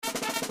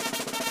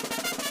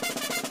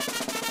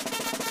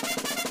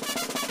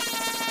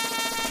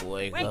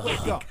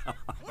Wake up.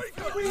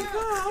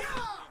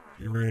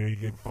 You ready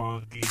to get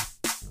funky?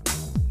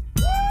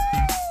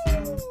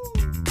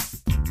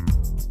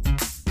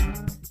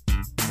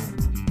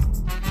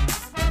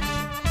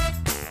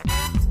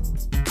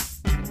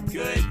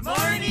 Good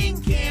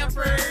morning,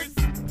 campers.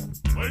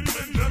 Ladies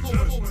and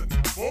gentlemen,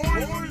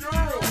 boys and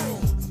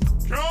girls,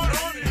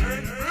 Connie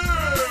and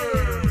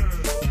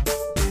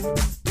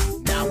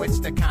Fish! Now it's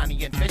the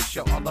Connie and Fish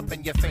show, all up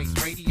in your face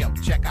radio.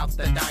 Check out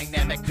the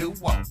dynamic duo.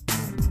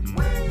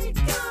 Wake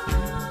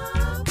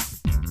up!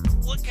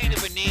 What kind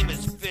of a name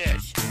is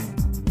Fish?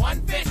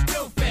 One fish,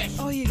 two fish.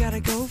 Oh, you gotta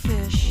go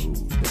fish.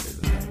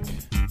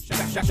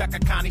 Shaka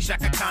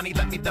Connie,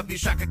 let me W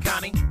Shaka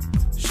Connie.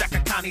 Shaka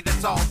Connie,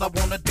 that's all I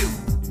wanna do.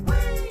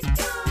 Wake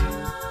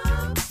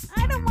up!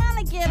 I don't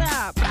wanna get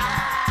up.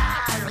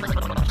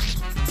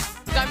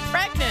 I'm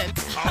pregnant.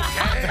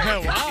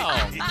 Okay.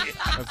 Wow.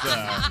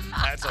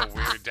 That's a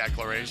weird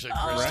declaration,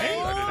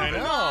 Christine. I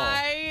know.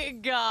 My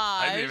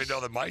gosh. I didn't even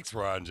know the mics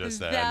were on just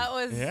then. That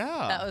was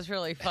Yeah.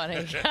 really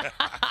funny.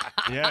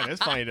 Yeah, it is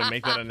funny to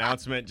make that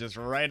announcement just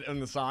right in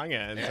the song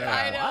ends. Yeah.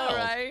 I know, Wow.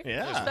 right?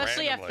 Yeah.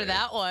 Especially randomly. after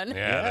that one.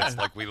 Yeah, that's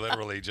like we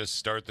literally just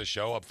start the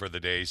show up for the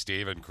day,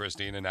 Steve, and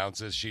Christine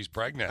announces she's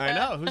pregnant. I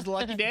know. Who's the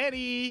lucky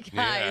daddy? Guys,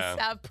 Yeah.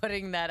 stop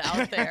putting that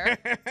out there.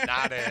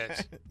 Not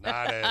it.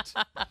 Not it.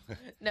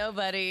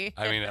 Nobody.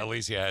 I mean,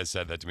 Alicia has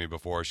said that to me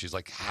before. She's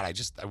like, God,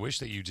 I wish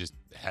that you just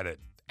had an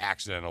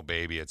accidental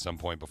baby at some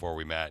point before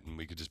we met and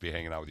we could just be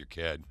hanging out with your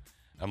kid.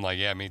 I'm like,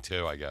 yeah, me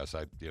too, I guess.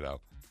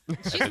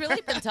 She's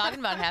really been talking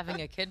about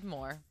having a kid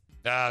more.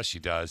 She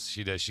does.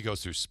 She does. She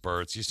goes through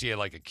spurts. You see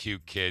like a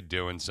cute kid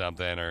doing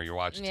something, or you're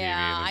watching TV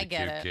Yeah, and I there's a get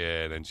cute it.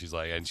 kid, and she's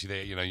like,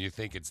 you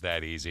think it's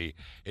that easy.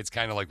 It's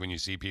kind of like when you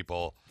see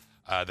people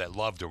that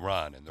love to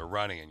run and they're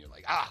running, and you're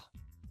like,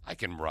 I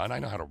can run. I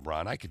know how to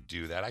run. I could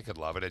do that. I could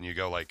love it. And you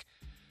go like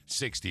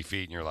 60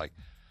 feet, and you're like,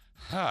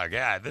 oh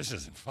God, this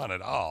isn't fun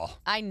at all.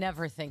 I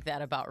never think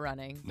that about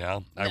running.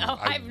 No,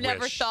 I've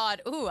never wish.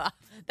 thought, ooh,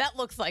 that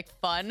looks like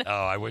fun. Oh,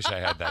 I wish I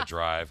had that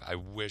drive. I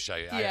wish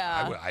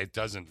Yeah. it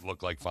doesn't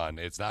look like fun.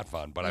 It's not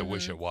fun, but I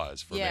wish it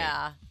was for me.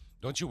 Yeah.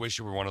 Don't you wish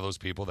you were one of those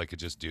people that could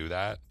just do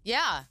that?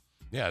 Yeah.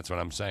 Yeah, that's what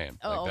I'm saying.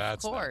 Oh,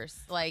 that's of course.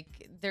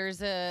 Like,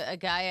 there's a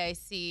guy I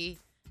see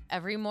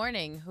every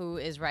morning who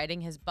is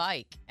riding his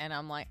bike, and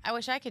I'm like, I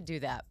wish I could do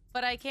that,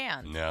 but I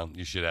can't. No,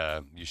 you should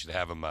have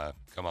him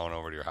come on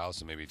over to your house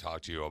and maybe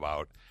talk to you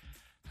about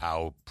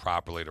how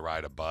properly to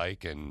ride a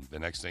bike, and the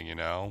next thing you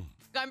know,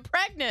 I'm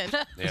pregnant.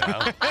 you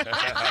know.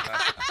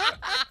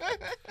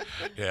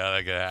 Yeah,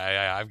 like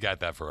I've got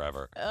that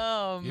forever.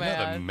 Oh, You know, the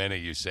man.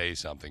 minute you say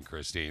something,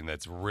 Christine,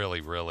 that's really,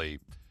 really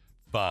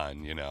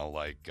fun,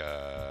 like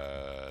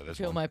this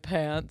Feel one. my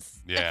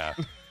pants. Yeah.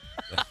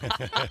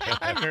 I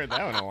haven't heard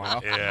that one in a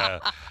while. Yeah.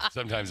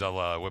 Sometimes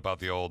I'll whip out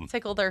the old,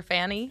 Tickle their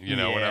fanny.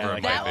 Yeah, whatever it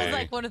like might That be. was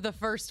like one of the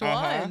first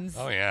Uh-huh. ones.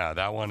 Oh, yeah,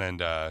 that one and,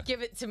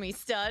 Give it to me,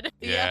 stud.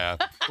 yeah.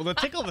 Well, the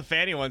tickle the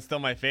fanny one's still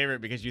my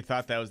favorite because you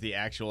thought that was the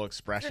actual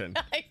expression.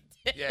 I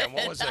did. Yeah, and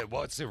what was it?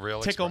 What's the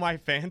real Tickle expre- my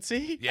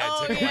fancy? Yeah,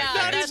 Oh, tickle yeah,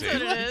 my that's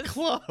fancy. what it is.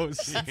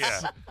 Close.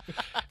 Yeah.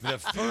 The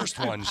first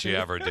one she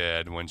ever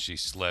did when she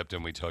slipped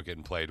and we took it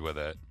and played with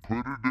it.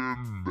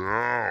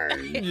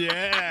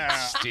 Yeah.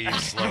 Steve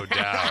slowed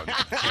down.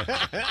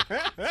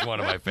 It's one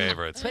of my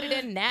favorites. Put it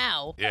in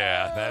now.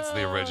 Yeah, that's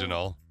the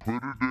original.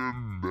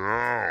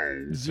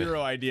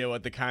 Zero idea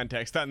what the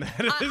context on that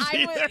is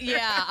either.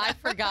 I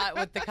forgot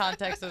what the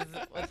context was.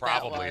 What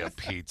Probably that a was.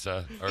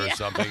 pizza or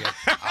something.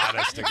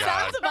 Honest to God.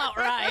 Sounds about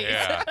right.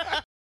 Yeah.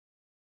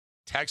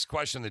 Text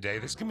question of the day.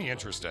 This can be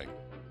interesting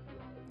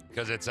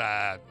because it's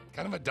kind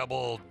of a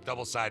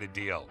double-sided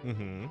deal.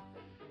 Mm-hmm.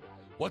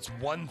 What's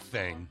one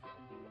thing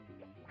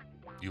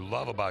you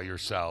love about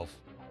yourself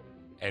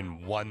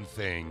and one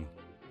thing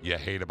you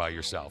hate about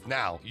yourself?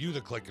 Now, you, the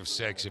Click of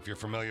Six, if you're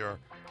familiar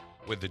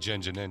with the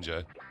Ginger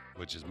Ninja,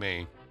 which is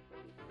me,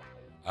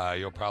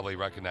 you'll probably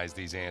recognize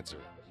these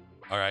answers.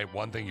 All right,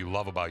 one thing you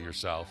love about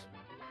yourself,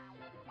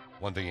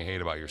 one thing you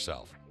hate about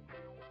yourself.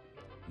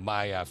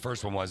 My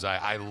first one was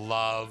I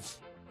love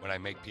when I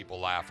make people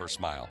laugh or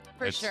smile.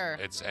 For sure.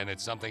 It's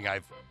something I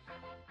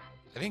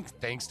think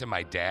thanks to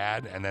my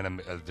dad and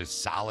then the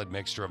solid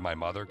mixture of my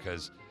mother,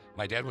 because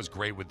my dad was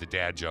great with the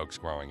dad jokes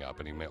growing up,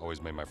 and he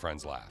always made my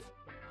friends laugh.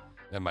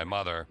 Then my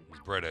mother was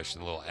British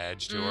and a little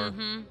edge to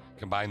her.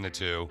 Combine the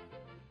two,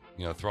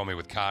 throw me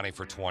with Connie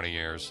for 20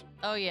 years.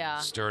 Oh, yeah.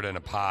 Stir it in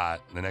a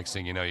pot. And the next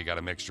thing you know, you got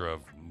a mixture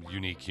of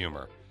unique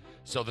humor.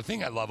 So the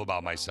thing I love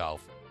about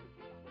myself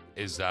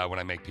is when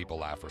I make people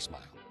laugh or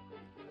smile.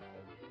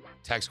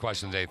 Text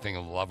question today, thing I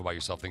love about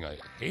yourself, thing I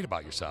hate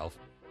about yourself.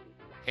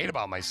 Hate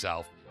about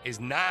myself is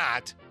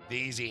not the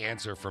easy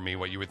answer for me,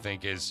 what you would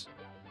think is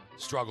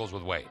struggles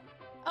with weight.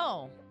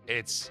 Oh.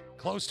 It's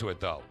close to it,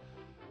 though.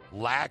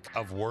 Lack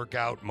of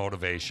workout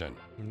motivation.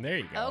 There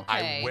you go.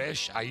 Okay. I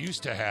wish I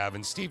used to have,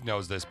 and Steve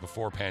knows this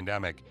before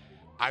pandemic,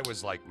 I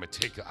was like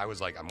meticulous. I was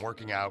like, I'm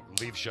working out,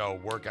 leave show,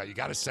 workout. You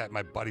got to set,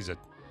 my buddy's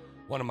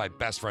one of my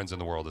best friends in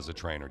the world is a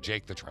trainer,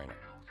 Jake the trainer.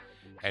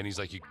 And he's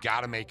like, you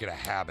got to make it a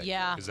habit.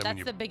 Yeah, 'Cause then when that's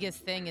you, the biggest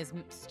thing is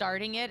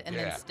starting it and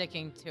Yeah. then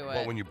sticking to it.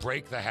 But when you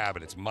break the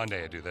habit, it's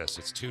Monday I do this,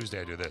 it's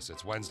Tuesday I do this,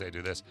 it's Wednesday I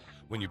do this.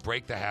 When you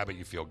break the habit,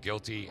 you feel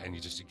guilty, and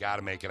you got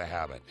to make it a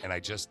habit. And I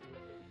just,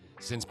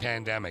 since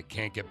pandemic,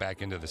 can't get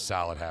back into the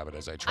solid habit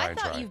as I try I and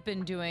thought try. you've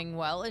been doing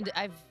well, and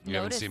I've You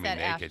haven't noticed seen me that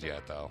naked after.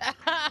 yet, though.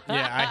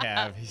 Yeah, I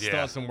have. He still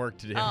Yeah. has some work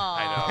to do.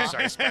 I know.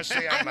 Sorry,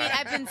 especially on I my, mean,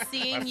 I've been my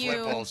seeing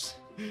you, flipples.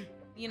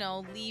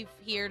 leave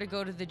here to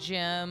go to the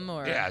gym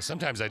or. Yeah,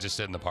 sometimes I just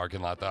sit in the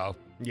parking lot, though,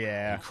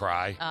 Yeah, and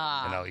cry,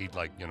 Ah. and I'll eat,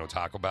 like,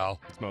 Taco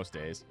Bell. it's most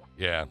days.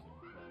 Yeah.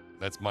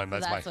 That's my. So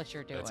That's that's my. what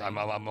you're doing.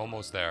 I'm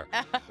almost there.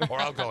 Or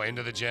I'll go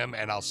into the gym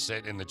and I'll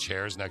sit in the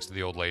chairs next to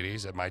the old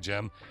ladies at my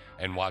gym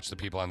and watch the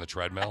people on the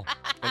treadmill.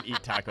 And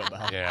eat Taco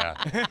Bell. Yeah.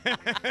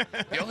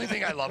 The only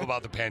thing I love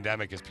about the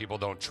pandemic is people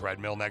don't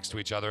treadmill next to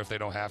each other if they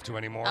don't have to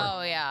anymore.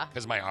 Oh yeah.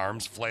 Because my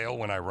arms flail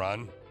when I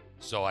run.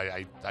 So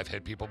I've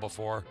hit people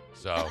before.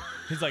 So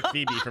He's like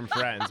Phoebe from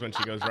Friends when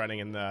she goes running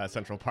in the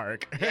Central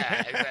Park.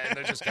 yeah, and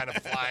they're just kind of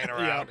flying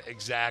around.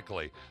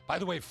 Exactly. By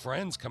the way,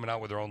 Friends coming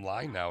out with their own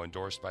line now,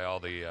 endorsed by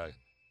all the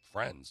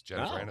friends,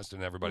 Jennifer Oh. Aniston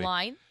and everybody.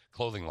 Line.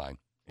 Clothing line,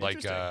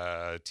 like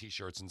Interesting.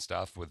 T-shirts and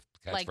stuff with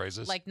Like,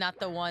 catchphrases. like not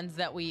the ones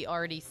that we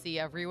already see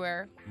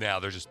everywhere. Now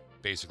they're just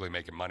basically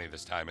making money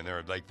this time, and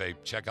they're like, they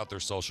check out their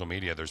social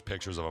media. There's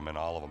pictures of them in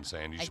all of them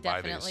saying you I should buy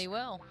these. definitely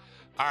will.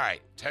 All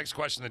right, text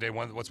question of the day.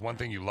 What's one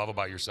thing you love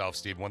about yourself,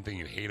 Steve? One thing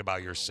you hate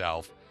about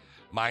yourself?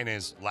 Mine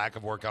is lack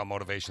of workout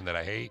motivation that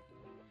I hate,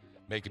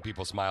 making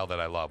people smile that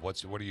I love. What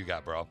do you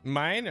got, bro?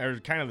 Mine are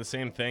kind of the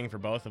same thing for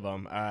both of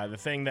them. The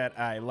thing that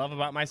I love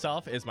about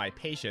myself is my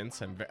patience.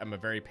 I'm a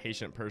very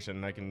patient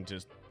person. I can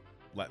just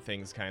let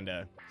things kind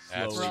of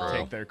That's slowly true.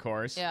 take their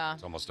course. Yeah.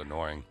 It's almost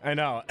annoying. I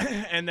know.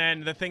 And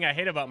then the thing I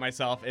hate about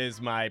myself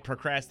is my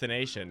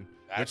procrastination,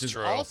 That's which is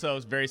true. also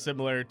very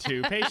similar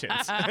to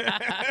patience.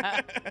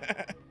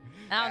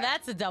 Now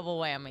that's a double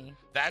whammy.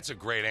 That's a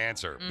great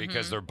answer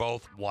because they're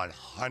both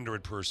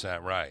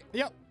 100% right.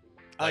 Yep.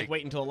 I Like- like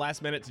wait until the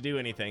last minute to do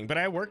anything, but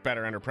I work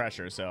better under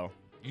pressure, so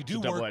You it's do a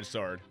work double-edged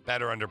sword.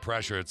 better under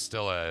pressure. It's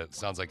still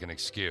sounds like an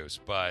excuse,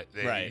 but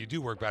Right. you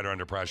do work better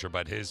under pressure.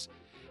 But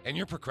and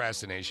your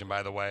procrastination,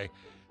 by the way,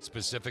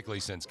 specifically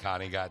since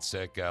Connie got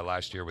sick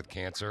last year with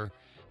cancer,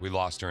 we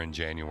lost her in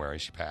January.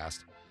 She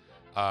passed.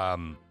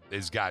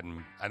 Has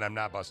gotten, and I'm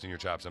not busting your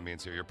chops. I'm being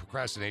serious. Your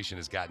procrastination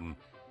has gotten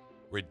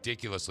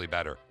ridiculously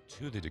better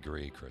to the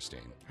degree,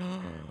 Christine,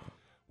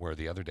 where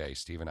the other day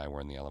Steve and I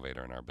were in the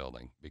elevator in our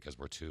building because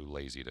we're too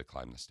lazy to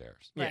climb the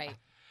stairs. Yeah. Right.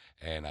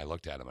 And I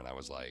looked at him and I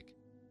was like,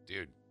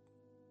 dude,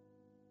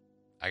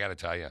 I got to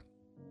tell you,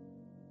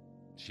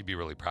 she'd be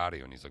really proud of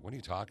you. And he's like, what are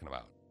you talking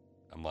about?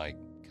 I'm like,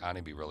 Connie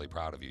be really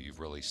proud of you. You've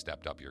really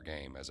stepped up your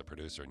game as a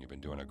producer and you've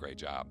been doing a great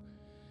job.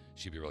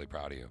 She'd be really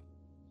proud of you.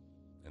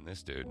 And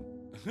this dude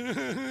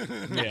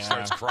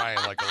starts crying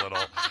like a little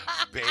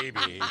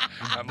baby.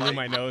 I'm Blew like,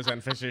 my nose on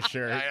Fish's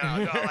shirt. I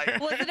know, no, like,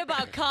 Was it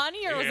about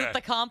Connie or was Yeah. it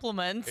the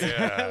compliments?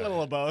 yeah. A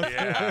little of both.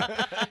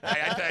 Yeah.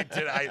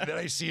 Then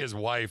I see his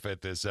wife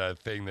at this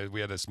thing that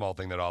we had a small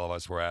thing that all of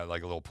us were at,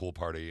 like a little pool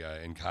party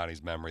in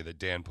Connie's memory that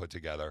Dan put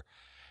together.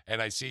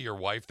 And I see your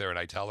wife there and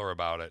I tell her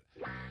about it,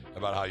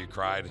 about how you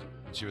cried.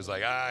 And she was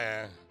like,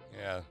 yeah.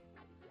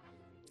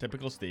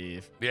 Typical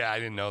Steve. Yeah, I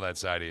didn't know that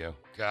side of you.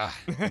 God,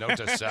 note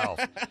to self.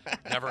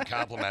 Never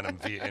compliment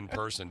him in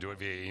person. Do it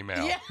via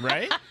email. Yeah.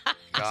 Right?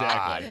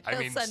 God. Exactly. I He'll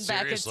mean, send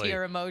back a seriously.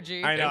 tear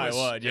emoji. I know, It was,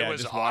 I would. Yeah, it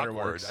was just awkward.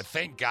 waterworks.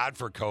 Thank God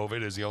for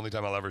COVID is the only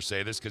time I'll ever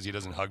say this because he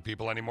doesn't hug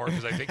people anymore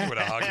because I think he would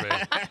have hugged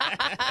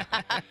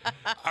me.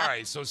 All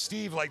right, so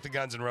Steve liked the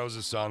Guns N'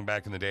 Roses song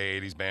back in the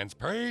day, 80s bands.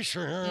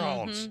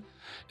 Patience.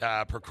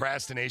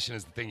 Procrastination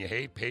is the thing you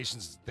hate.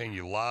 Patience is the thing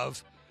you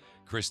love.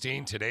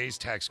 Christine, today's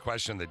text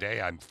question of the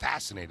day, I'm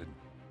fascinated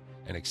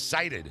and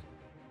excited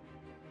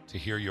to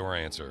hear your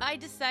answer. I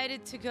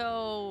decided to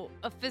go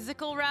a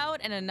physical route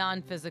and a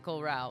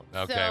non-physical route.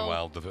 Okay, So,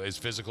 well, is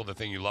physical the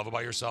thing you love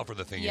about yourself or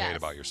the thing you hate yes,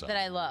 about yourself? that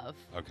I love.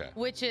 Okay.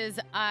 Which is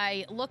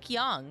I look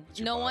young. It's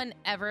your No butt. one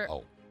ever.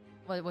 Oh,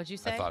 What'd you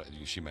say? I thought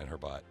she meant her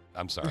butt.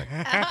 I'm sorry.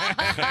 Well,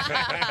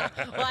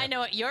 I know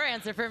what your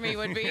answer for me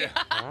would be.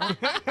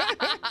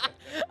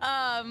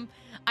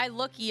 I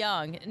look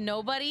young.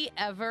 Nobody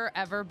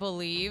ever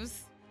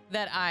believes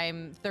that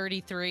I'm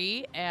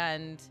 33,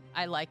 and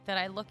I like that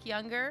I look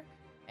younger.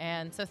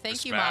 And so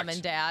thank you, Mom Respect.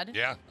 and Dad.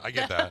 Yeah, I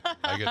get that.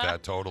 I get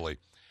that totally.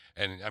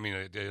 And I mean,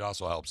 it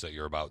also helps that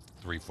you're about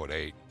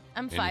 3'8".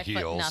 I'm in 5 foot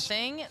heels.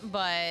 nothing,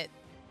 but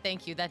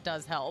thank you. That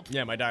does help.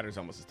 Yeah, my daughter's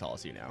almost as tall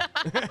as you now.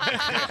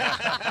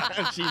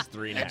 She's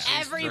 3 now.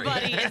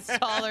 Everybody is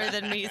taller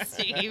than me,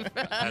 Steve.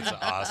 That's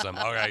awesome.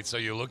 All right, so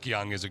you look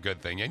young is a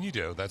good thing, and you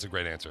do. That's a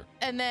great answer.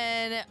 And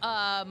then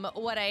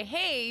what I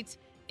hate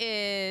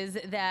is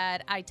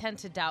that I tend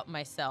to doubt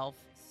myself.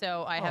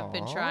 So I have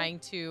been Aw. trying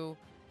to,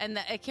 and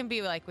it can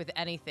be like with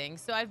anything.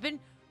 So I've been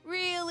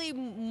really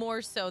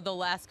more so the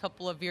last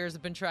couple of years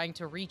have been trying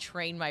to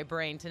retrain my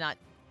brain to not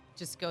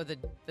just go the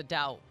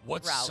doubt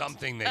What's route.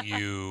 something that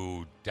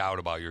you doubt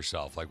about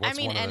yourself? Like, what's I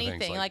mean, one of the anything.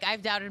 things? Like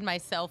I've doubted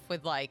myself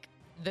with like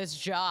this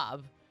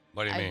job.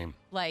 What do you mean?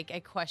 Like I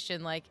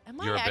question, like, am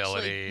Your I actually?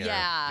 ability?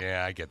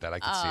 Yeah, I get that. I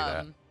can see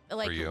that.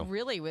 Like for you.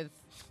 really with,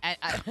 yeah.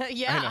 I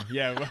know.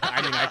 Yeah, well,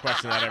 I mean, I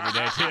question that every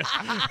day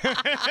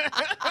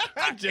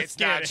too. It's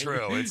not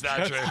true. It's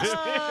not true.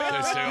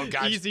 Oh,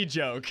 gosh, Easy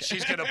joke.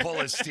 she's gonna pull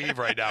a Steve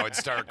right now and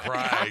start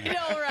crying. I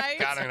know, right?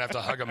 God, I'm gonna have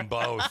to hug them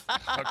both.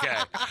 Okay,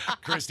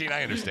 Christine,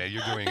 I understand.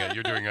 You're doing it.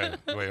 You're doing it.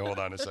 Wait, hold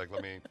on a sec.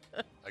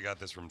 I got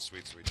this from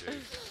Sweet Tea.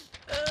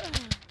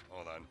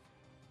 Hold on.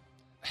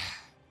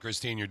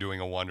 Christine, you're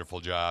doing a wonderful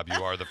job.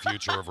 You are the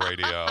future of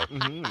radio.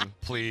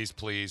 Please,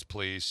 please,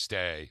 please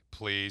stay.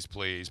 Please,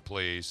 please,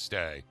 please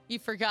stay. You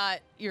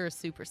forgot you're a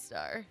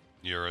superstar.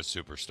 You're a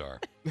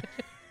superstar.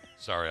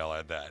 Sorry, I'll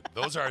add that.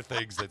 Those are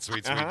things that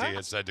Sweet Tea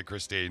has said to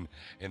Christine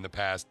in the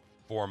past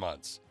 4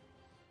 months.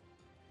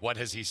 What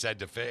has he said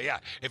to Faye? Yeah,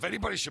 if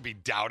anybody should be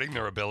doubting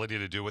their ability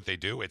to do what they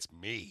do, it's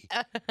me.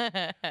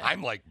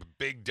 I'm like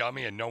big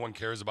dummy and no one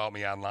cares about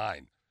me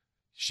online.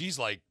 She's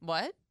like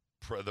What?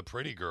 the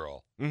pretty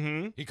girl.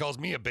 Mm-hmm. He calls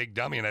me a big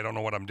dummy and I don't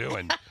know what I'm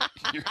doing.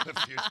 You're the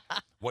future.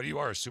 What you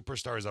are, a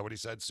superstar? Is that what he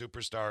said?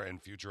 Superstar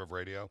and future of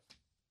radio?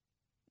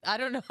 I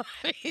don't know.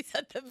 He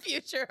said the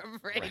future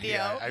of radio.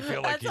 Yeah, I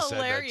feel like That's he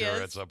hilarious. said that to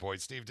her at some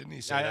point. Steve, didn't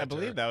he say that I to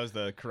believe her? that was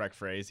the correct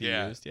phrase he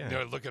used. Yeah.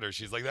 No, look at her.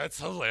 She's like, that's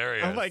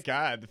hilarious. Oh my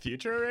God, the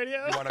future of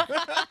radio. You want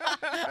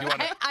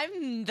to?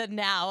 I'm the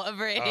now of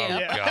radio.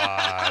 Oh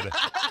God!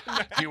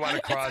 Do you want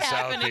to cross It's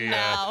out happening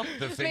now.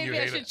 the thing Maybe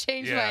you I hate? should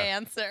change Yeah. my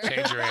answer.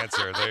 Change your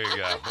answer. There you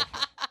go.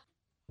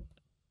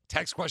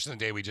 Text question of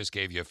the day we just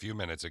gave you a few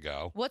minutes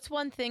ago. What's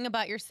one thing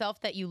about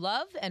yourself that you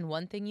love and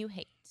one thing you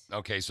hate?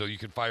 Okay, so you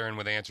can fire in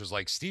with answers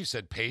like Steve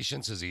said.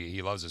 Patience is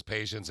he loves his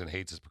patience and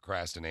hates his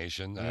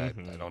procrastination. I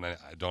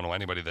don't know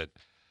anybody that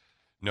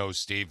knows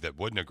Steve that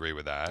wouldn't agree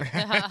with that.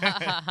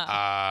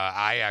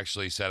 I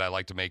actually said I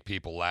like to make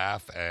people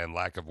laugh and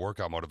lack of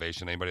workout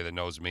motivation. Anybody that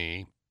knows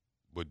me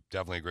would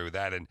definitely agree with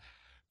that. And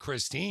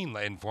Christine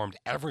informed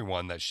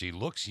everyone that she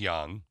looks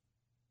young,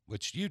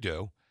 which you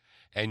do,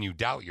 and you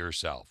doubt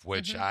yourself,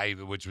 which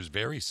which was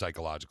very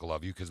psychological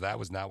of you because that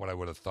was not what I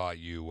would have thought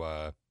you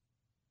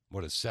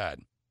would have said.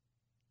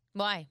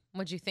 Why?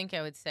 What'd you think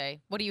I would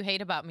say? What do you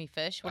hate about me,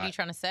 Fish? What are you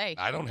trying to say?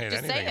 I don't hate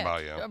Just anything say it.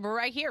 about you.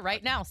 Right here,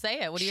 right now. Say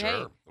it. What do you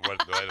hate?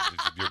 What,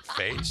 your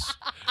face?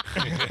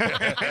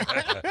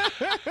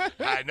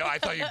 No, I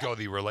thought you'd go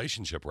the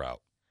relationship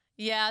route.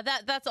 Yeah,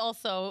 that's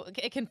also,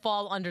 it can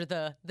fall under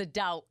the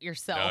doubt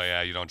yourself. Oh,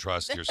 yeah, you don't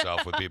trust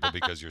yourself with people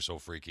because you're so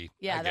freaky.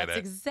 Yeah, I get that's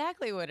it.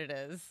 exactly what it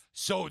is.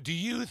 So do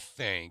you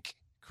think,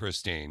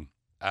 Christine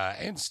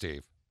and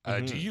Steve,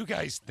 do you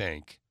guys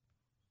think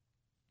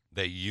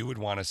that you would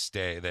want to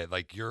stay, that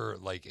like you're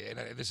like,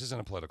 and this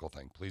isn't a political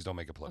thing. Please don't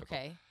make it political.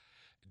 Okay.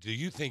 Do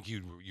you think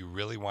you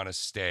really want to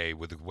stay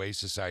with the way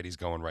society's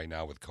going right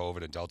now with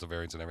COVID and Delta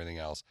variants and everything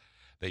else,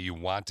 that you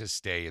want to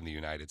stay in the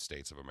United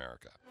States of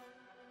America?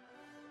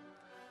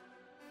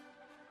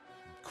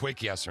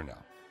 Quick yes or no?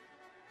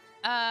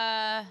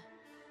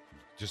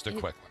 Just a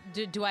quick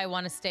one. Do I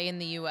want to stay in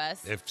the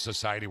U.S.? If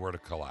society were to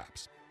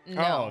collapse.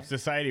 No. Oh, if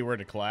society were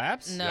to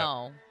collapse?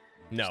 No.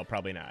 No,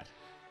 probably not.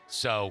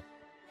 So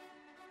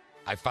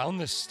I found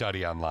this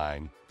study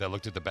online that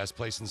looked at the best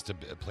places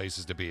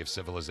to be if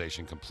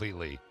civilization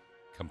completely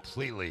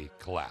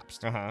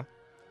collapsed. Uh-huh.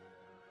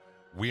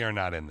 We are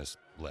not in this.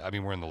 I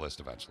mean, we're in the list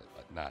eventually,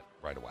 but not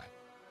right away.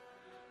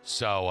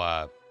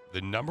 So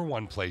the number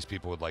one place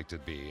people would like to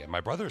be, and my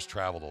brother's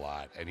traveled a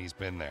lot, and he's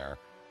been there,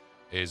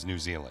 is New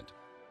Zealand.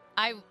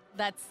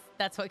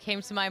 That's what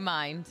came to my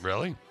mind.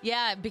 Really?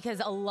 Yeah,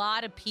 because a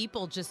lot of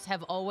people just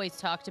have always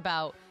talked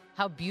about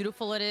how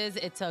beautiful it is.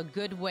 It's a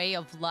good way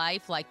of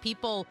life. Like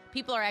people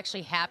are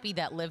actually happy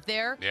that live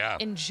there. Yeah.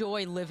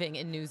 Enjoy living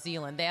in New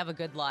Zealand. They have a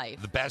good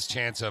life. The best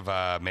chance of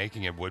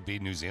making it would be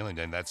New Zealand,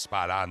 and that's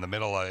spot on.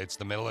 It's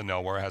the middle of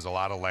nowhere, has a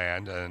lot of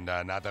land, and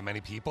not that many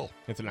people.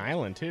 It's an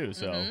island, too,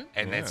 so.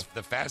 And that's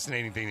the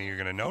fascinating thing that you're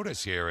going to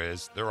notice here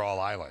is they're all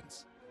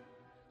islands.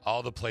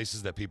 All the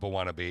places that people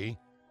want to be,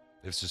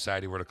 if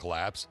society were to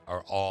collapse,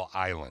 are all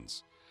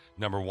islands.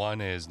 Number one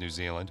is New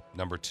Zealand.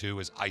 Number two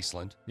is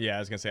Iceland. Yeah, I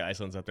was going to say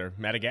Iceland's up there.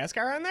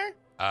 Madagascar on there?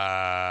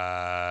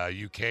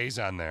 UK's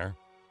on there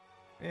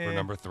for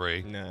number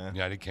three. Nah.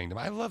 United Kingdom.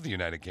 I love the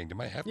United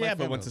Kingdom. I have my Yeah, but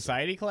family. when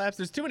society collapsed,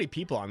 there's too many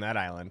people on that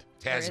island.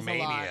 There is a lot.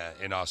 Tasmania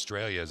in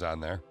Australia is on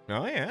there.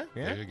 Oh, yeah.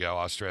 There you go.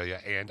 Australia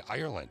and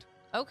Ireland.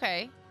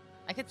 Okay.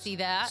 I could see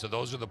that. So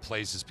those are the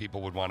places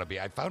people would want to be.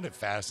 I found it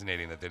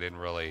fascinating that they didn't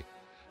really.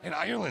 And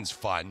Ireland's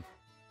fun.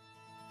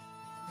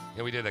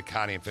 We did a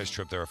Connie and Fish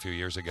trip there a few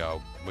years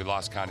ago. We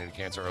lost Connie to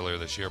cancer earlier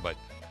this year, but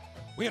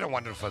we had a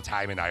wonderful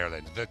time in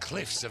Ireland. The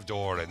cliffs of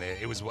Doran,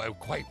 it was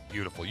quite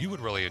beautiful. You would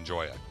really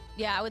enjoy it.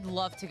 Yeah, I would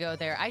love to go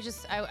there.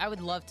 I would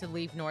love to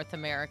leave North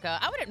America.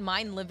 I wouldn't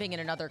mind living in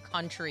another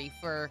country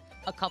for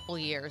a couple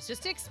years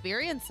just to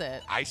experience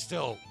it.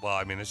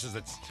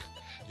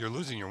 You're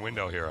losing your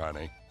window here,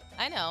 honey.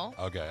 I know.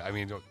 Okay, I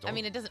mean,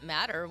 it doesn't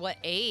matter what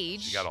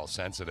age. You got all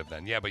sensitive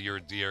then. Yeah, but your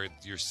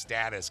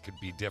status could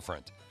be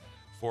different.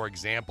 For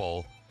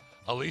example,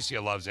 Alicia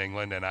loves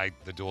England, and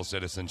the dual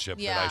citizenship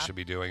that I Yeah. should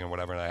be doing and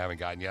whatever, and I haven't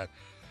gotten yet.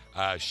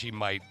 She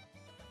might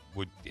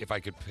would, if I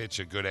could pitch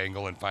a good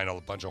angle and find a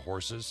bunch of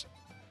horses,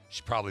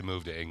 she'd probably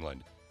move to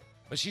England.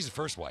 But she's the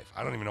first wife.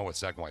 I don't even know what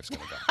second wife's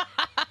going to go.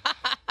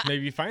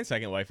 Maybe you find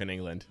second wife in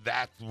England.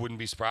 That wouldn't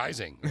be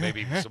surprising.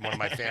 Maybe one of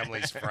my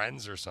family's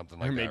friends or something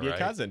like Or that. maybe a right?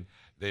 cousin.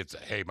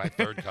 Hey, my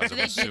third cousin Do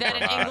they was do super that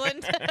in hot.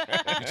 England?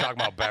 You talking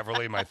about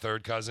Beverly, my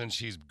third cousin?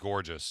 She's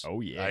gorgeous. Oh,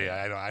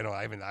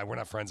 yeah. We're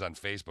not friends on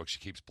Facebook. She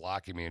keeps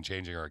blocking me and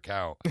changing her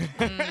account.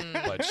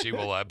 But she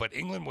will. But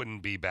England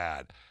wouldn't be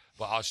bad.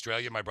 But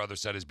Australia, my brother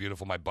said, is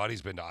beautiful. My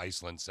buddy's been to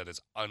Iceland, said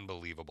it's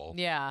unbelievable.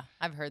 Yeah,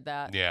 I've heard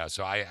that. Yeah,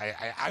 so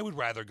I would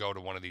rather go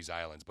to one of these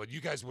islands. But you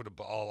guys would have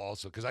all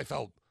also, because I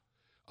felt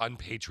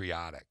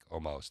unpatriotic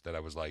almost, that I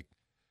was like,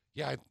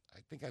 yeah, I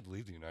think I'd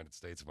leave the United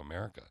States of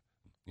America.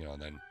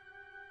 And then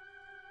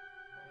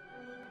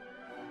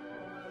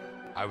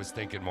I was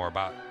thinking more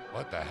about,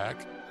 what the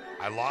heck?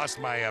 I lost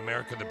my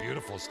America the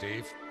Beautiful,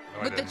 Steve.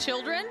 No, With I the didn't.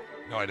 children?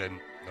 No, I didn't.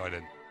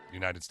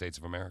 United States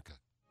of America.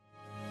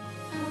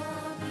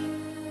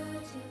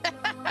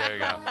 There you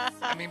go.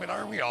 I mean, but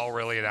aren't we all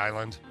really an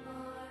island?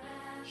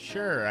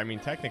 Sure. I mean,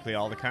 technically,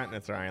 all the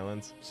continents are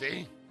islands.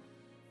 See?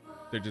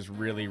 They're just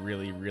really,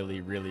 really,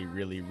 really, really,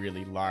 really,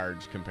 really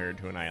large compared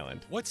to an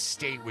island. What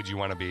state would you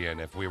want to be in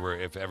if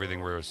everything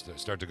were to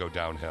start to go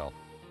downhill?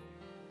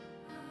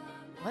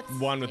 What's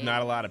One with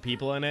not a lot of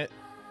people in it.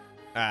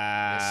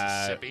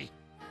 Mississippi?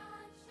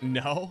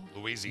 No.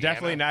 Louisiana?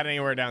 Definitely not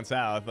anywhere down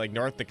south. Like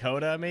North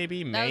Dakota,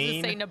 maybe. I was Maine.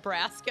 going to say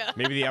Nebraska.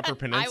 Maybe the Upper I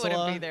Peninsula.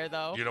 wouldn't be there,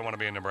 though. You don't want to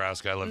be in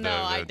Nebraska. I lived No, there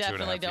I 2.5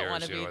 definitely don't years.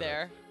 wanna You be know,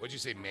 there. What'd you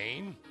say,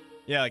 Maine?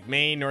 Yeah, like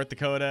Maine, North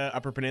Dakota,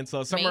 Upper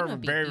Peninsula, somewhere Maine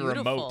would be very beautiful.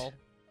 remote.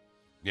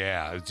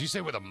 Yeah. Did you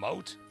say with a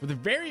moat? With a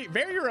very,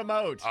 very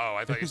remote. Oh,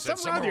 I thought you said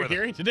Something wrong with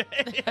somewhere your with a...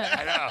 hearing today.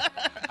 I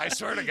know. I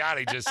swear to God,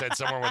 he just said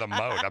somewhere with a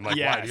moat. I'm like,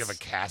 why? Do you have a Yes.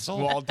 castle?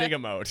 Well, I'll dig a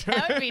moat.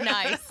 That would be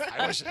nice.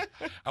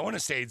 I want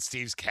to stay in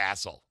Steve's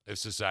castle if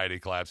society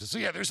collapses. So,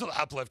 yeah, there's an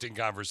uplifting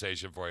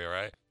conversation for you,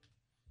 right?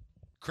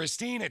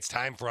 Christine, it's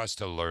time for us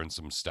to learn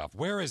some stuff.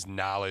 Where is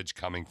knowledge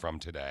coming from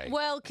today?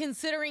 Well,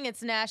 considering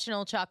it's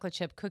National Chocolate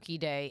Chip Cookie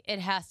Day, it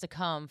has to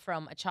come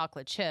from a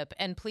chocolate chip.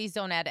 And please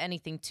don't add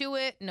anything to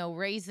it. No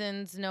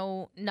raisins,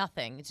 no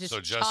nothing. It's just, So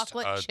just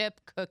chocolate a-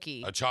 chip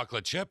cookie. A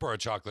chocolate chip or a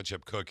chocolate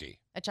chip cookie?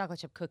 A chocolate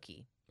chip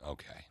cookie.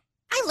 Okay.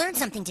 I learned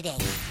something today.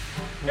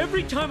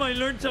 Every time I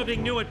learn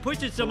something new, it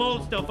pushes some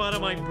old stuff out of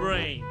my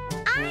brain.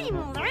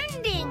 I'm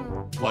learning.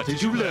 What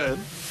did you learn?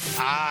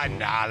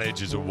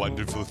 Knowledge is a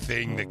wonderful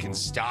thing that can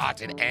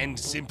start and end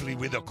simply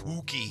with a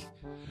cookie.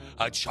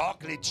 A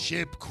chocolate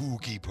chip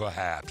cookie,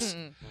 perhaps.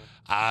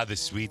 The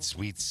sweet,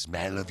 sweet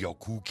smell of your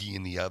cookie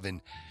in the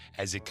oven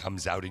as it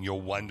comes out, and you're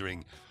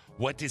wondering,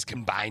 what is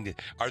combined?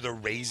 Are there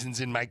raisins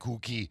in my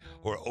cookie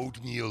or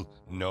oatmeal?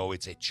 No,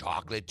 it's a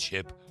chocolate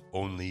chip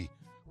only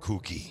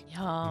cookie.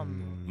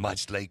 Yum.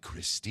 Much like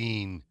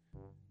Christine,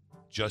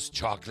 just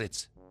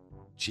chocolates,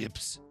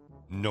 chips,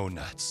 no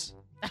nuts.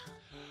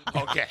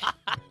 Okay.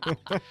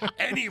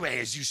 Anyway,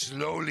 as you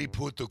slowly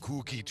put the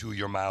cookie to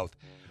your mouth,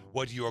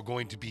 what you are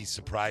going to be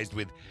surprised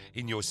with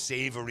in your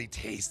savory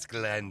taste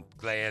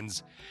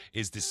glands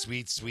is the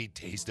sweet, sweet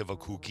taste of a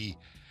cookie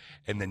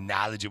and the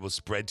knowledge it will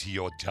spread to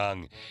your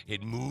tongue.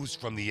 It moves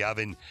from the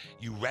oven.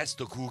 You rest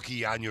the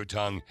cookie on your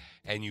tongue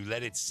and you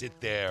let it sit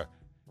there,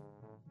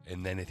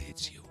 and then it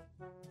hits you.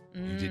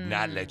 You did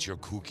not let your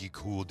cookie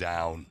cool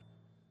down.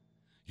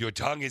 Your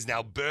tongue is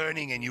now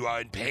burning and you are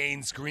in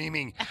pain,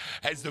 screaming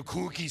as the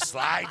cookie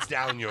slides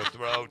down your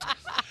throat,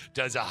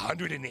 does a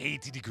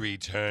 180-degree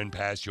turn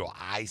past your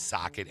eye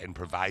socket and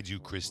provides you,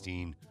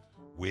 Christine,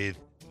 with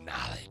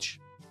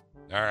knowledge.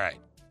 All right.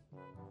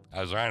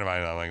 I was writing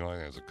about it. I'm like, well,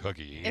 there's a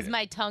cookie. Eat Is it.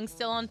 my tongue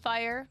still on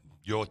fire?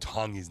 Your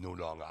tongue is no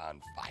longer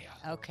on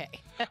fire. Okay.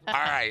 All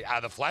right.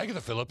 The flag of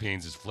the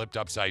Philippines is flipped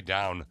upside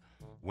down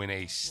when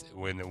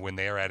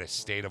they're at a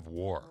state of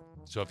war.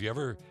 So if you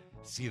ever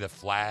see the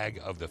flag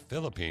of the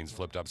Philippines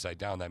flipped upside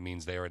down, that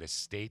means they are at a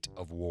state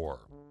of war.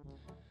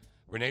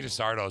 Rene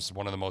Desardos,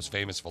 one of the most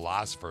famous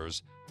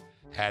philosophers,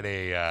 had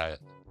a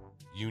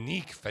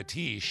unique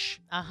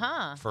fetish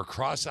for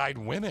cross-eyed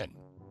women.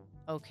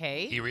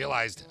 Okay. He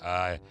realized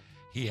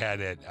he had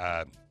it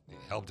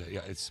helped.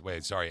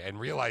 And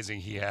realizing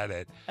he had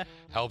it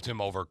helped him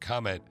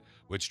overcome it,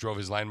 which drove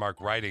his landmark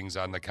writings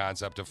on the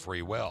concept of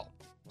free will.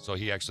 So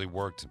he actually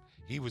worked.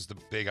 He was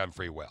big on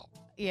free will.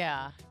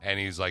 Yeah. And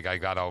he's like, I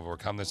got to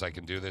overcome this. I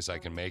can do this. I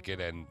can make it.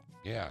 And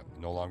yeah,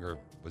 no longer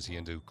was he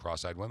into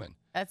cross-eyed women.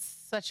 That's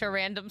such a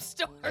random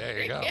story. There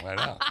you go. I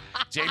know.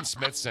 James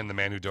Smithson, the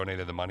man who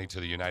donated the money to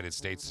the United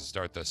States to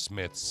start the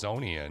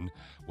Smithsonian,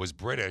 was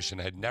British and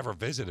had never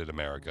visited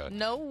America.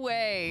 No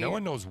way. No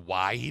one knows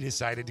why he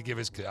decided to give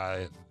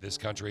this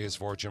country his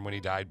fortune when he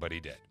died, but he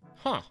did.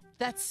 Huh.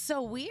 That's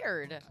so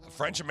weird.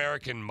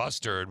 French-American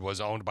mustard was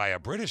owned by a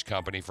British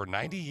company for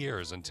 90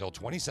 years until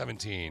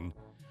 2017,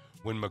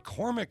 when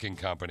McCormick and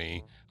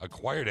Company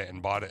acquired it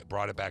and brought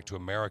it back to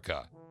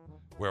America,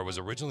 where it was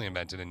originally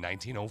invented in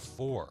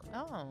 1904.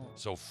 Oh.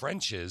 So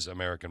French's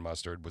American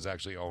mustard was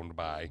actually owned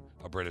by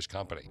a British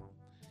company.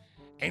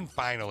 And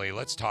finally,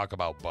 let's talk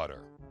about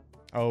butter.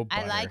 Oh,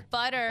 butter. I like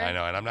butter. I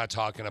know, and I'm not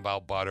talking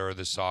about butter,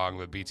 the song,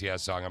 the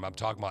BTS song. I'm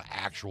talking about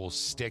actual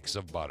sticks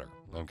of butter,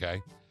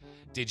 okay?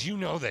 Did you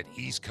know that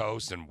East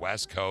Coast and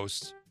West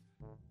Coast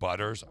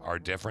butters are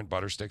different?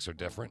 Butter sticks are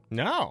different?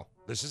 No.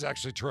 This is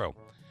actually true.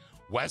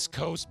 West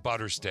Coast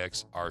butter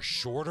sticks are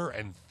shorter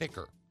and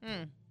thicker.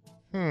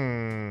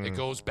 It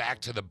goes back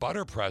to the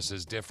butter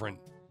presses different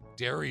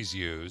dairies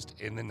used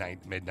in the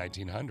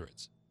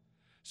mid-1900s.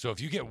 So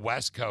if you get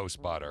West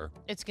Coast butter,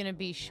 It's going to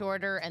be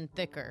shorter and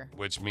thicker.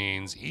 which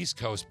means East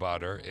Coast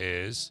butter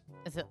is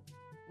Is it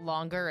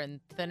longer and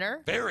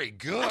thinner? very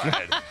good.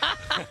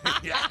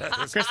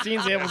 Yes.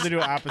 Christine's able to do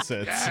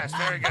opposites. Yes,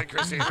 very good,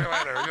 Christine. You're the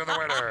winner. You're the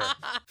winner.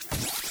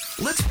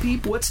 Let's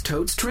peep what's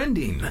totes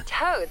trending.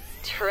 Toads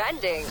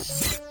trending.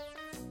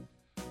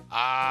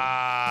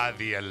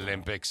 The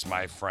Olympics,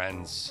 my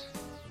friends.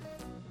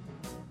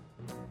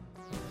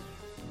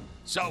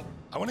 So,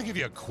 I want to give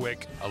you a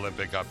quick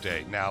Olympic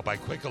update. Now, by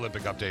quick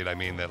Olympic update, I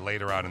mean that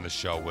later on in the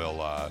show,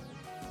 we'll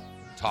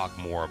talk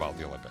more about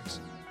the Olympics.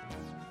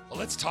 Well,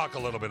 let's talk a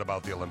little bit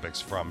about the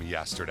Olympics from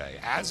yesterday.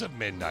 As of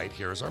midnight,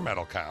 here's our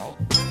medal count.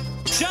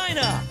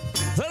 China,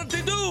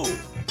 32.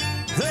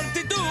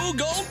 32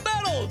 gold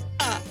medals.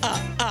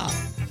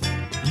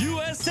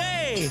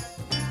 USA,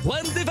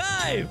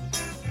 25.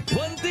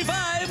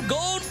 25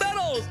 gold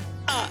medals.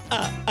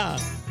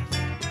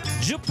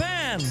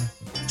 Japan,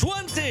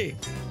 20.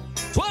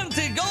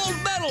 20 gold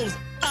medals.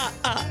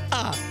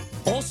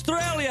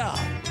 Australia,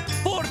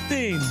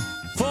 14.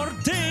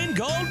 14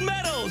 gold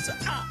medals.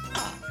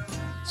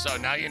 So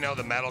now you know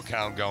the medal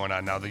count going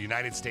on. Now the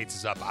United States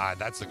is up.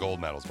 That's the gold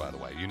medals, by the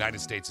way.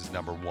 United States is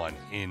number 1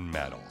 in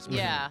medals.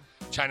 Yeah.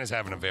 China's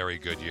having a very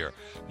good year.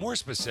 More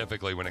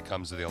specifically, when it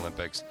comes to the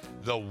Olympics,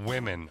 the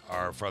women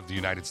from the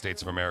United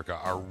States of America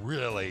are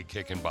really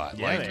kicking butt.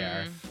 Yeah, they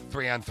are.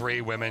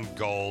 3-on-3 women,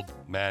 gold.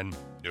 Men,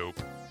 nope.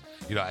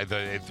 You know,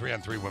 the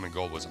 3-on-3 women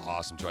gold was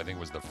awesome, too. I think it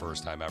was the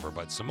first time ever.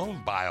 But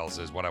Simone Biles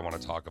is what I want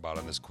to talk about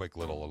on this quick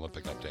little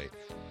Olympic update.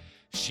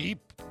 She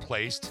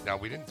placed, now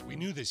we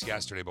knew this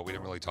yesterday, but we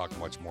didn't really talk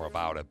much more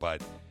about it,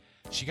 but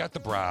she got the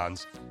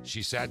bronze.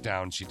 She sat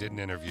down, she did an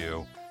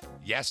interview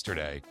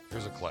yesterday.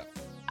 Here's a clip.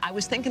 I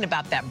was thinking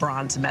about that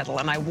bronze medal,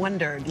 and I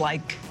wondered,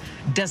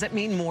 does it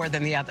mean more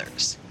than the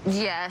others?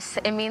 Yes,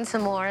 it means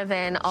more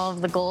than all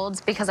of the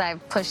golds because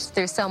I've pushed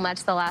through so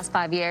much the last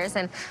 5 years,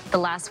 and the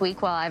last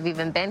week while I've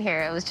even been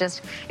here, it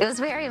was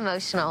very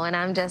emotional, and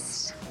I'm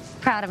just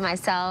proud of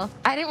myself.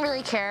 I didn't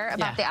really care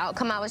about the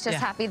outcome. I was just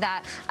happy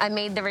that I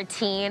made the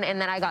routine and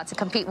then I got to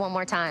compete one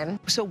more time.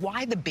 So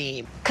why the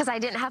beam? Because I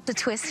didn't have to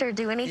twist or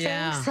do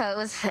anything, so it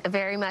was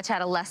very much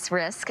at a less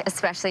risk,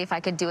 especially if I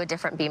could do a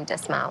different beam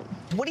dismount.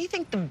 What do you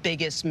think the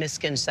biggest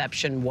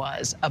misconception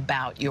was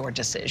about your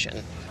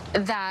decision?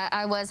 That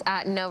I was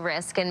at no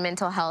risk and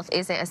mental health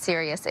isn't a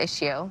serious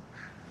issue.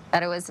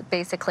 That it was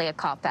basically a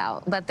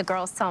cop-out. But the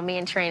girls saw me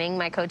in training,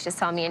 my coaches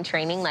saw me in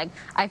training,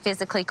 I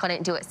physically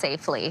couldn't do it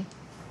safely.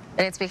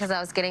 And it's because I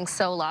was getting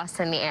so lost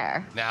in the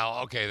air.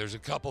 Now, okay, there's a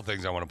couple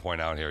things I want to point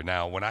out here.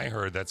 Now, when I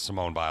heard that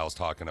Simone Biles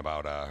talking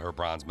about her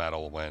bronze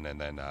medal win and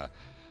then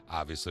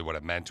obviously what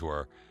it meant to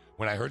her,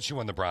 when I heard she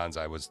won the bronze,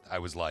 I was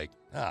like,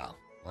 oh,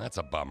 well, that's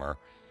a bummer.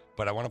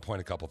 But I want to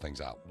point a couple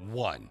things out.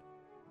 1,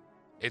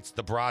 it's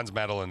the bronze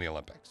medal in the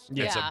Olympics.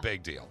 Yeah. It's a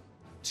big deal.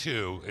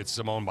 2, it's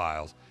Simone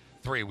Biles.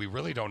 3, we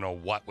really don't know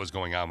what was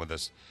going on with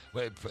this.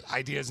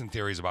 Ideas and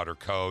theories about her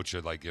coach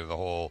or the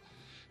whole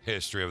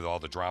history of all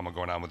the drama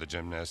going on with the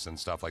gymnasts and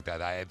stuff like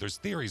that. There's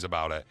theories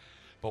about it,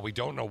 but we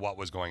don't know what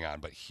was going on.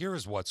 But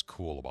here's what's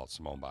cool about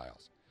Simone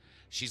Biles.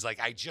 She's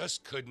like, I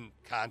just couldn't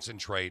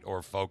concentrate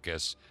or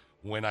focus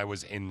when I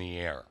was in the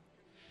air.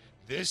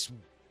 This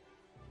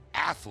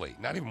athlete,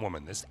 not even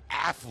woman, this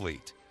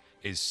athlete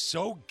is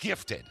so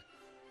gifted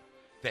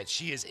that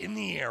she is in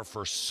the air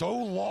for so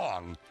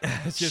long,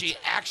 she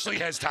actually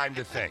has time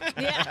to think.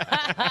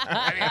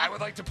 I mean, I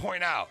would like to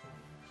point out,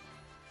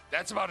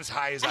 that's about as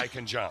high as I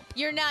can jump.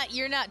 You're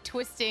not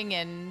twisting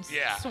and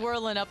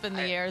swirling up in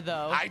the air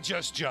though. I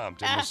just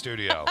jumped in the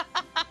studio.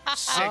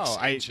 6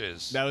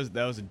 inches. That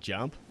was a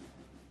jump?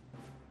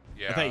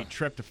 Yeah. I thought you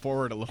tripped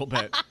forward a little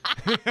bit.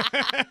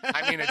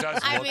 I mean, it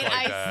does look like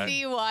that. I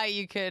see why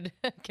you could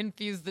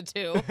confuse the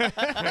two.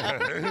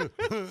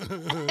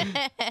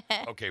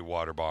 Okay,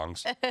 water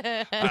bongs.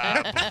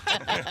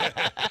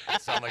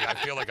 I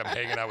feel like I'm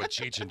hanging out with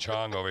Cheech and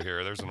Chong over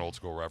here. There's an old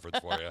school reference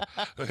for you.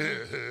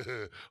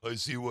 I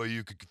see why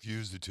you could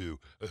confuse the two.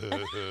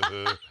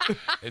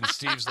 And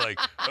Steve's like,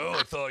 oh,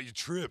 I thought you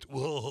tripped.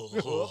 Whoa.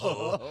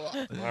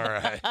 All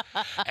right.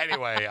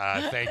 Anyway,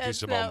 thank you,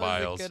 Simone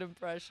Biles. That was a good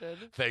impression.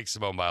 Thanks,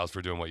 Simone Biles,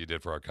 for doing what you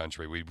did for our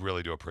country. We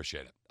really do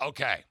appreciate it.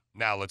 Okay,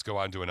 now let's go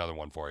on to another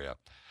one for you.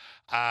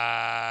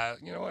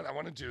 You know what? I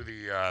want to do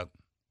the.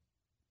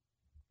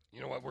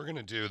 You know what? We're going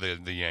to do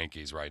the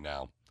Yankees right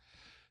now.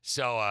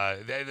 So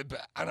on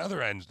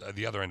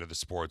the other end of the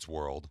sports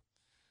world,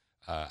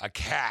 a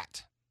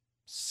cat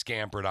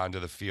scampered onto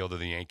the field of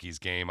the Yankees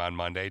game on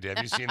Monday. Have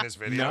you seen this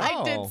video? No.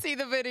 I did see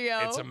the video.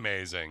 It's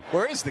amazing.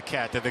 Where is the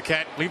cat? Did the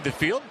cat leave the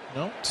field?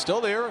 No, still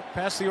there,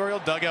 past the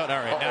Oriole dugout. All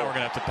right, now we're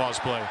going to have to pause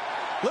play.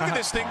 Look at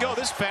this thing go.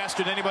 This is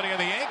faster than anybody on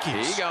the Yankees.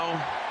 Here you go.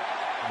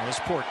 Oh, this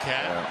poor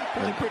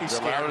cat. Pretty The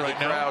scared louder right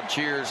the now. crowd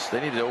cheers.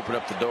 They need to open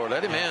up the door.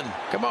 Let him in.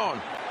 Come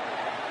on.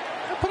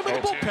 Put him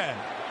in the bullpen.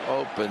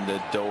 Open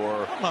the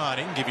door. Come on,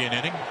 he can give you an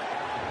inning.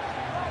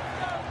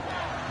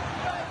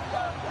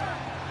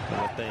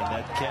 I think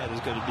that cat is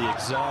going to be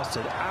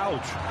exhausted.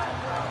 Ouch.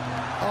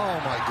 Oh,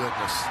 my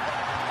goodness.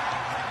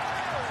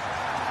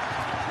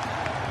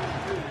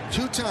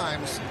 2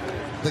 times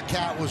the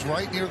cat was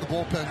right near the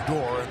bullpen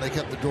door and they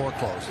kept the door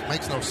closed.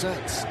 Makes no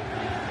sense.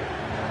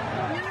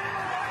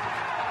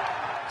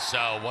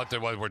 So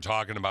what we're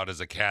talking about is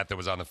a cat that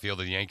was on the field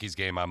of the Yankees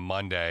game on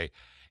Monday.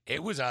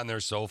 It was on there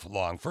so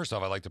long. First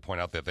off, I'd like to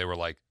point out that they were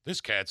like,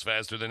 this cat's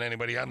faster than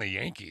anybody on the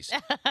Yankees.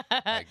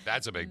 Like,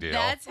 that's a big deal.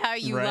 That's how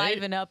you Right?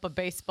 liven up a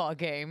baseball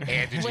game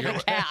And did with you a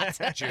hear cat.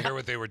 Did you hear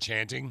what they were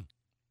chanting?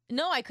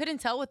 No, I couldn't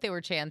tell what they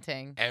were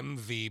chanting.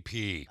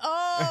 MVP.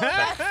 Oh,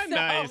 that's so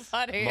Nice.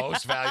 funny.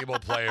 Most valuable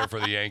player for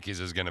the Yankees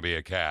is going to be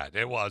a cat.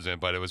 It wasn't,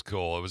 but it was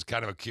cool. It was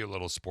kind of a cute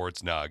little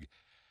sports nug.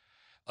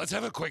 Let's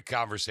have a quick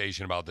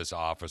conversation about this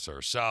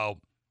officer. So,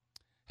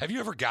 have you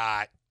ever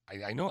got,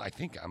 I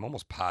think I'm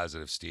almost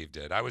positive Steve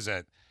did. I was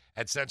at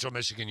Central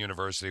Michigan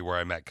University where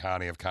I met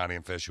Connie of Connie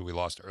and Fish, who we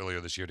lost earlier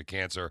this year to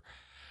cancer.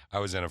 I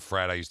was in a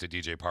fret. I used to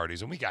DJ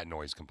parties, and we got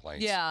noise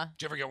complaints. Yeah.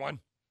 Did you ever get one?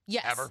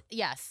 Yes. Ever?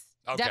 Yes.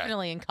 Okay.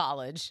 Definitely in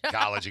college.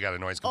 College, you got a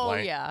noise Oh,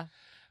 complaint? yeah.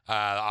 The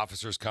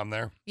officers come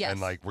there? Yes. And,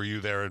 like, were you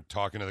there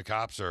talking to the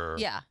cops? Or?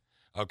 Yeah.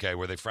 Okay,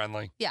 were they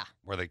friendly? Yeah.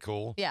 Were they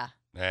cool? Yeah.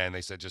 And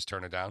they said just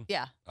turn it down?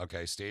 Yeah.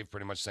 Okay, Steve,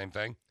 pretty much same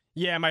thing?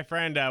 Yeah, my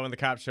friend, when the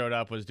cop showed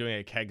up, was doing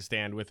a keg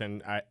stand with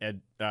an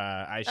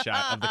eye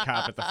shot of the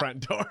cop at the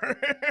front door.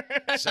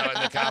 So,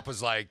 and the cop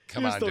was like,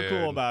 come he was on, still dude.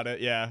 cool about it,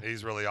 yeah.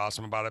 He's really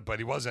awesome about it, but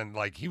he wasn't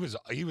like, he was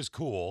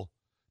cool.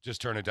 Just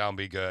turn it down,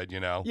 be good, you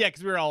know? Yeah,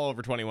 because we were all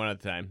over 21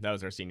 at the time. That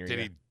was our senior Did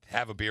year. he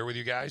have a beer with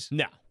you guys?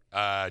 No.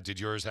 Did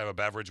yours have a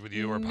beverage with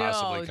you or No.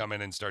 possibly come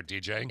in and start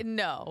DJing?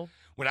 No.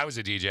 When I was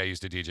a DJ, I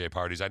used to DJ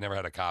parties. I never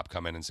had a cop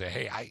come in and say,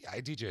 hey, I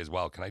DJ as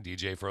well. Can I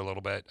DJ for a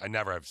little bit? I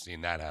never have seen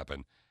that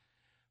happen.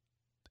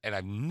 And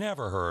I've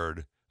never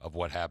heard of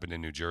what happened in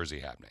New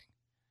Jersey happening.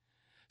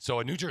 So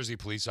a New Jersey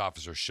police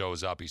officer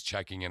shows up. He's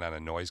checking in on a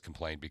noise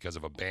complaint because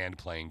of a band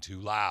playing too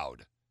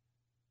loud.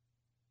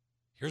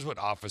 Here's what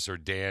Officer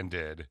Dan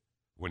did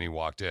when he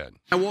walked in.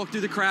 I walked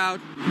through the crowd,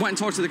 went and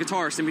talked to the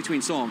guitarist in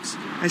between songs.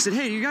 I said,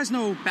 hey, do you guys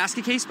know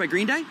Basket Case by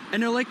Green Day?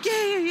 And they're like,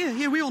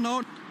 yeah, we all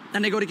know it.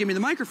 And they go to give me the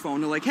microphone.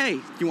 They're like, hey,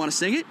 do you want to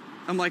sing it?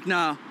 I'm like,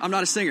 nah, I'm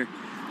not a singer.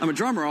 I'm a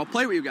drummer. I'll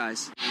play with you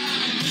guys.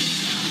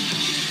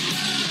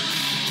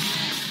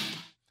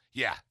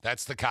 Yeah,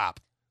 that's the cop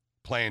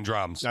playing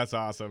drums. That's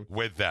awesome.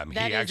 With them.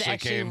 That He is actually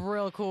came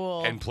real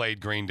cool. and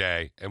played Green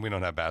Day. And we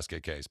don't have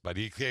Basket Case, but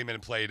he came in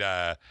and played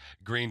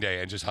Green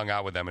Day and just hung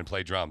out with them and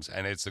played drums.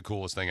 And it's the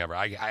coolest thing ever.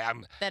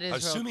 I'm That is real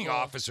assuming cool.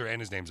 Officer,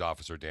 and his name's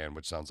Officer Dan,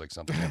 which sounds like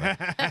something about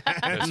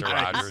Mr.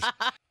 Rogers.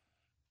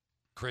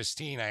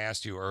 Christine, I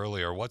asked you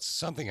earlier, what's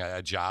something,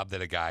 a job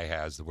that a guy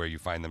has where you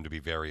find them to be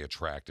very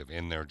attractive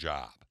in their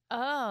job?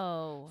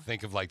 Oh.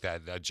 Think of like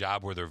that, a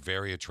job where they're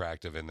very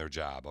attractive in their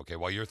job. Okay,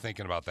 while you're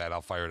thinking about that,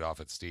 I'll fire it off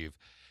at Steve.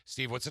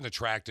 Steve, what's an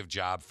attractive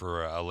job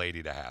for a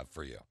lady to have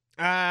for you?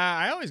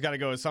 I always got to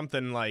go with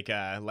something like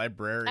a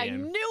librarian. I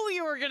knew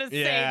you were going to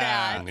say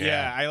yeah, that.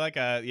 Yeah, I like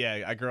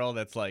a girl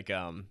that's like,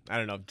 I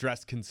don't know,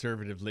 dressed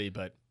conservatively,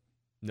 but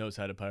knows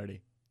how to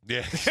party.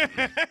 Yeah.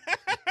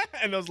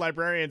 And those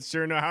librarians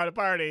sure know how to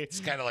party. It's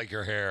kind of like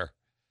your hair.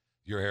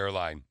 Your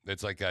hairline.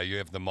 It's like you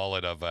have the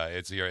mullet of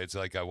it's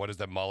like what is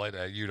that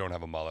mullet? You don't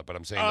have a mullet, but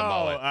I'm saying the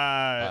mullet.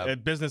 A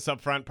business up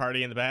front,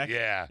 party in the back.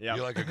 Yeah, Yep.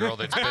 you like a girl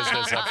that's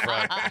business up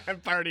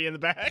front. Party in the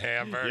back.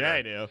 Hamburger. Yeah,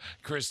 I do.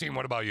 Christine,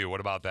 what about you?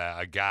 What about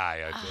that? A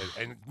guy.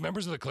 And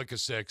members of the Click of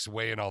Six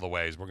weigh in all the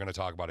ways. We're going to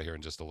talk about it here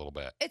in just a little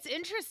bit. It's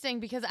interesting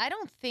because I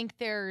don't think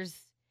there's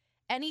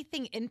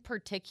anything in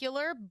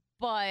particular,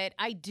 but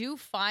I do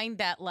find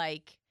that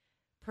like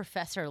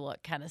professor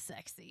look kind of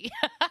sexy.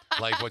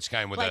 Like which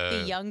kind? With like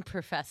the young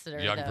professor.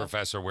 Young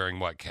professor wearing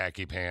what?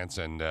 Khaki pants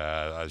and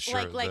a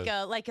shirt. Like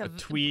a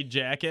tweed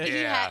jacket.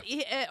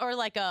 Yeah. Or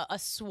like a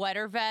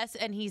sweater vest,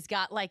 and he's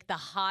got like the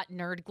hot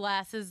nerd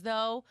glasses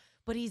though.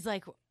 But he's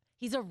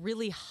a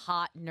really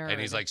hot nerd. And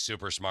he's like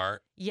super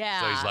smart.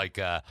 Yeah. So he's like,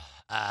 the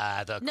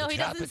no, he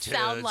doesn't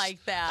sound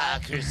like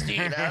that.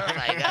 Christina, oh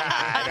my God.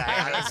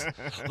 I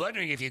was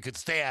wondering if you could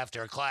stay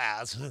after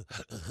class.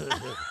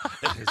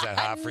 Is that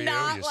hot for you?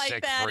 Not You like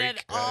sick that freak?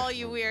 at all,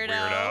 you weirdo.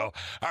 All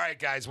right,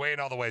 guys, weigh in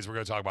all the ways. We're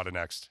going to talk about it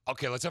next.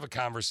 Okay, let's have a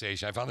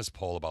conversation. I found this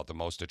poll about the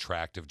most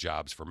attractive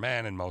jobs for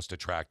men and most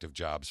attractive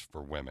jobs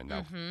for women.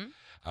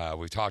 Now,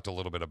 we've talked a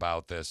little bit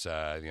about this.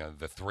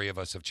 The three of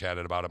us have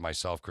chatted about it,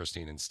 myself,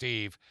 Christine, and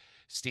Steve.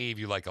 Steve,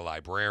 you like a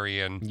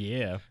librarian.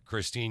 Yeah.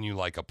 Christine, you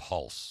like a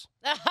pulse.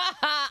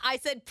 I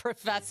said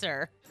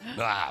professor.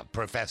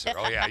 Professor.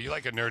 Oh, yeah, you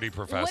like a nerdy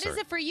professor. What is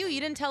it for you? You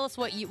didn't tell us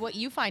what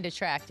you find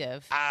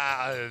attractive.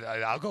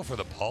 I'll go for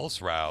the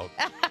pulse route.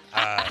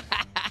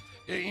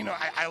 You know,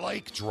 I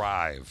like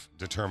drive,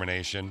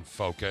 determination,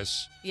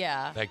 focus.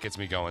 Yeah. That gets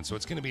me going. So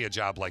it's going to be a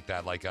job like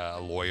that, like a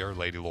lawyer,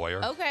 lady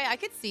lawyer. Okay, I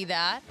could see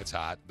that. It's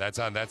hot. That's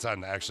on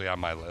actually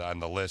on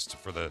the list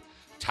for the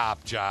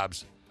top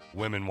jobs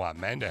women want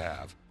men to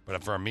have.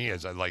 But for me,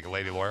 as like a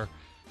lady lawyer.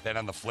 Then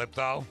on the flip,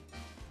 though,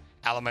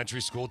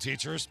 elementary school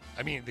teachers.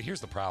 I mean,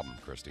 here's the problem,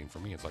 Christine. For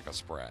me, it's like a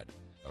spread.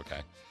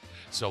 Okay.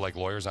 So like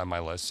lawyers on my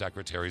list,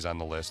 secretaries on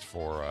the list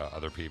for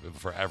other people,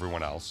 for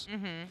everyone else.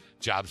 Mm-hmm.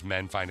 Jobs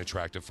men find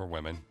attractive for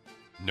women.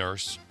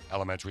 Nurse,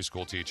 elementary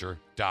school teacher,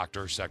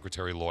 doctor,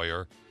 secretary,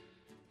 lawyer,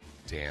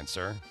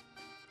 dancer.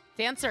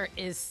 Dancer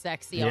is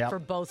sexy Yep. for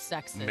both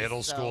sexes.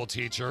 Middle so- school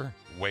teacher,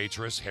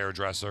 waitress,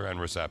 hairdresser, and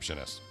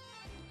receptionist.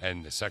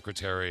 And the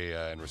secretary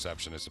and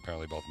receptionist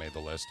apparently both made the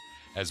list,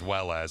 as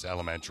well as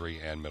elementary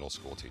and middle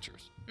school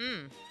teachers.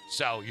 Mm.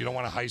 So you don't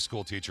want a high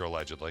school teacher,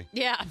 allegedly.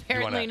 Yeah,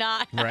 You want apparently a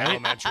not.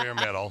 Elementary or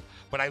middle.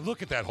 But I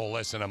look at that whole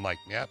list and I'm like,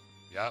 yep.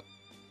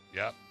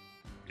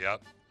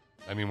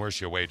 I mean, where's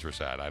she a waitress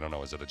at? I don't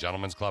know. Is it a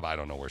gentleman's club? I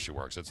don't know where she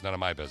works. It's none of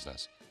my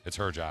business. It's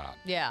her job.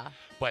 Yeah.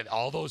 But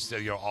all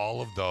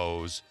of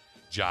those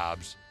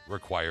jobs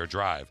require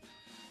drive.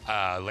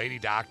 Lady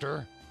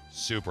doctor,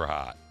 super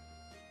hot.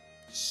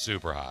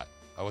 Super hot.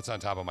 Oh, what's on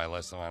top of my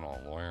list? Oh, I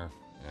don't know. Lawyer?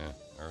 Yeah,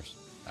 nurse?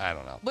 I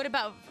don't know. What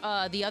about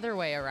the other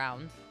way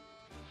around?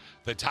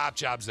 The top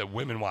jobs that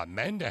women want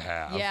men to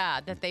have. Yeah,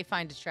 that they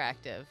find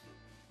attractive.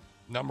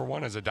 Number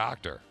one is a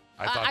doctor.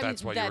 I thought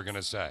that's what you were going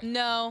to say.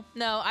 No.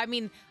 I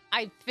mean,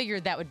 I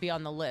figured that would be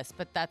on the list,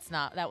 but that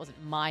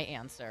wasn't my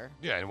answer.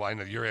 Yeah, well, I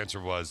know your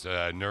answer was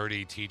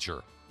nerdy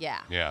teacher. Yeah.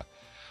 Yeah.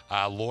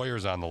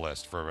 Lawyers on the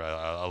list for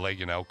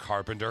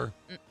carpenter.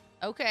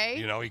 Okay.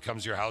 You know, he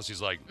comes to your house,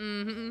 he's like,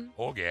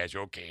 oh, gosh,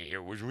 okay,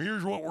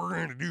 here's what we're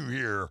going to do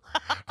here.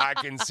 I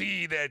can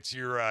see that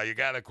you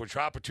got a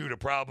quadrupitude of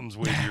problems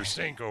with your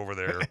sink over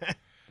there.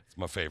 It's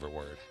my favorite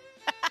word.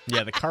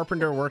 Yeah, the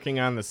carpenter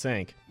working on the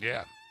sink.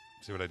 Yeah.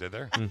 See what I did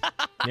there?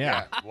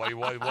 Yeah.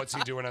 What's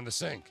he doing on the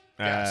sink?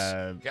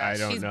 I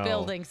don't He's know.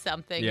 building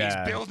something.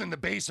 Yeah. He's building the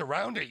base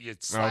around it, you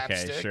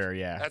slapstick. Okay, sure,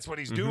 yeah. That's what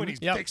he's doing. Mhm.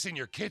 He's Yep. fixing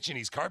your kitchen.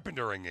 He's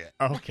carpentering it.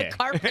 Okay.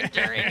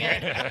 Carpentering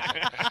it.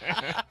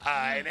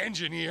 An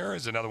engineer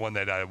is another one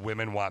that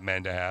women want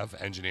men to have.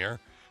 Engineer.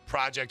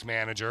 Project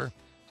manager.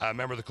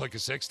 Remember the Click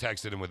of Six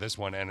texted him with this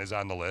one and is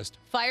on the list.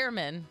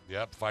 Fireman.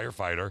 Yep,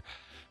 firefighter.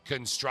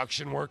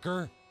 Construction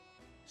worker.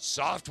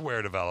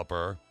 Software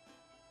developer.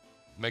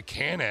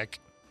 Mechanic.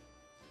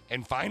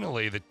 And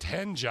finally, the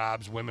 10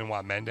 jobs women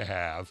want men to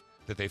have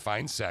that they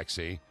find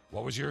sexy.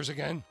 What was yours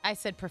again? I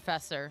said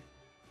professor.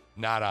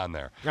 Not on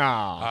there.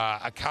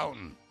 Aw.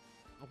 Accountant.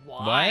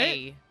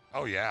 Why?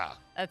 Oh, yeah.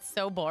 That's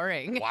so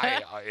boring.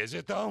 Why? Is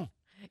it, though?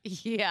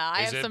 Yeah,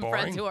 I Is have it some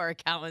boring? friends who are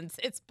accountants.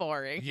 It's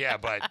boring. Yeah,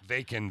 but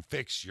they can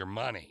fix your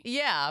money.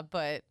 Yeah,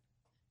 but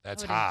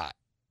That's I wouldn't- hot.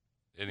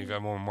 And if you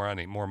have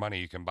more money,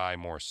 you can buy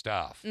more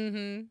stuff.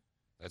 Mm-hmm.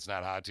 That's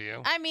not hot to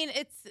you? I mean,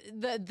 it's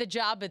the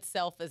job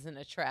itself isn't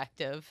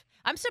attractive.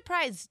 I'm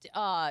surprised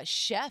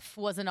chef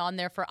wasn't on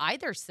there for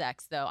either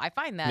sex, though. I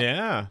find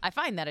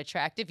that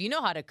attractive. You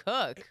know how to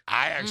cook.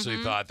 I actually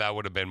Mhm. thought that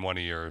would have been one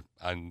of your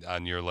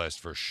on your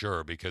list for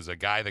sure, because a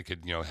guy that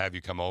could have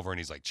you come over and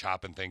he's like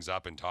chopping things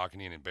up and talking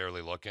to you and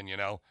barely looking,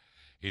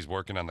 he's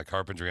working on the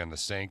carpentry on the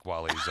sink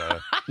while he's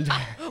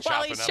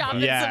While he's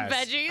chopping some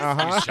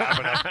veggies. He's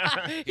chopping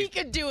up. He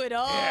could do it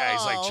all. Yeah,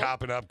 he's like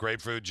chopping up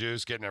grapefruit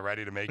juice, getting it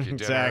ready to make you dinner.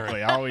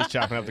 Exactly. Always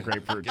chopping up the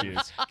grapefruit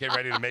juice. Get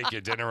ready to make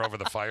you dinner over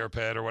the fire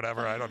pit or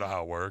whatever. I don't know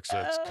how it works.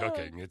 It's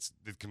cooking. It's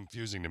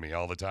confusing to me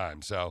all the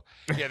time. So,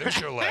 yeah, there's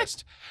your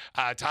list.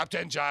 Top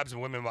 10 jobs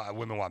and women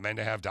want men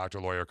to have: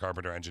 doctor, lawyer,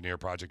 carpenter, engineer,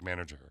 project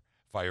manager,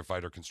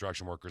 firefighter,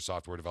 construction worker,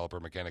 software developer,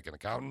 mechanic, and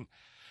accountant.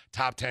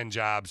 Top 10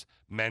 jobs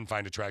men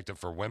find attractive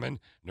for women: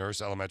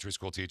 nurse, elementary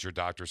school teacher,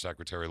 doctor,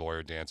 secretary,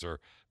 lawyer, dancer,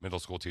 middle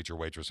school teacher,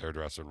 waitress,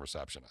 hairdresser, and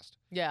receptionist.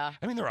 Yeah.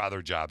 I mean, there are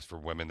other jobs for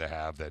women to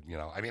have that,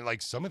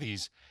 like some of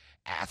these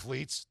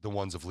athletes, the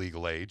ones of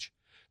legal age,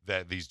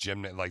 that these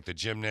like the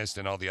gymnast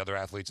and all the other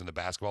athletes and the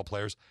basketball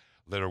players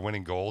that are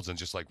winning golds and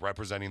just like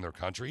representing their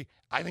country.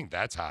 I think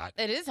that's hot.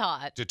 It is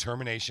hot.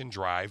 Determination,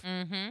 drive.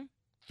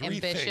 Mm-hmm.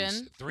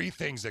 Ambition. Three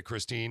things that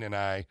Christine and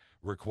I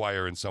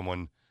require in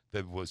someone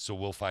so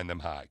we'll find them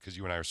hot, because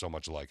you and I are so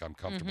much alike. I'm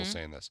comfortable Mhm.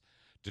 saying this.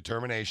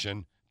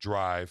 Determination,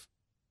 drive,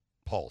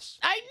 pulse.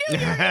 I knew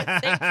you were going to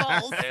say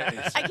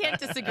pulse. I can't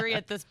disagree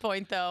at this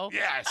point, though.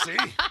 Yeah, see?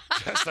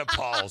 Just a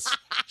pulse.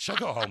 She'll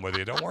go home with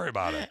you. Don't worry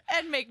about it.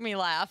 And make me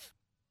laugh.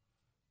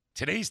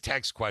 Today's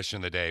text question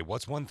of the day: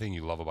 what's one thing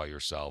you love about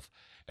yourself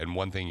and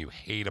one thing you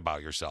hate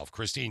about yourself?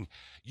 Christine,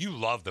 you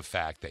love the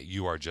fact that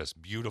you are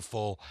just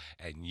beautiful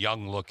and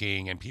young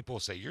looking, and people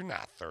say you're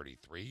not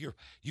 33.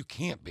 You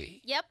can't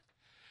be. Yep.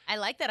 I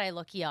like that I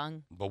look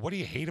young. But what do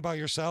you hate about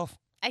yourself?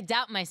 I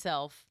doubt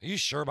myself. Are you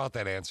sure about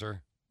that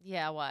answer?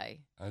 Yeah, why?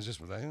 I was just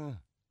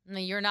No,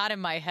 you're not in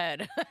my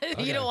head.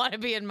 You don't want to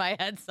be in my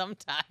head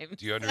sometimes.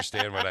 Do you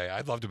understand what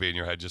I'd love to be in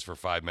your head just for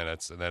 5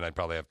 minutes, and then I'd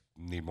probably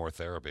need more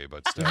therapy,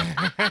 but still. Do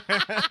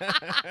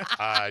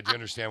you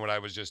understand what I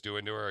was just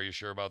doing to her? Are you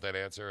sure about that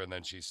answer? And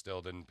then she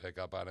still didn't pick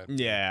up on it?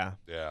 Yeah.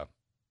 Yeah.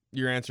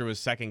 Your answer was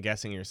second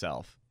guessing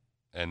yourself.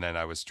 And then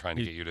I was trying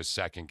to get you to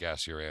second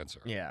guess your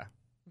answer. Yeah.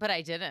 But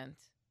I didn't.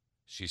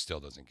 She still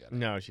doesn't get it.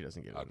 No, she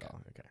doesn't get it at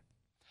all. Okay.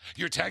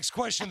 Your text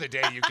question of the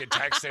day, you can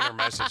text in or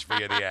message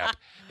via the app.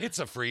 It's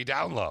a free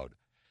download.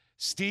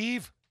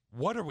 Steve,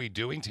 what are we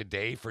doing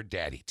today for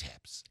daddy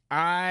tips?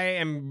 I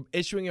am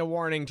issuing a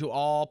warning to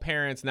all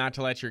parents not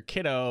to let your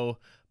kiddo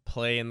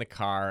play in the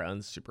car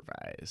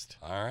unsupervised.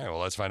 All right, well,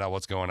 let's find out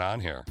what's going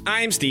on here.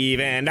 I'm Steve,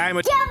 and I'm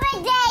a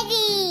double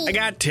daddy. I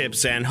got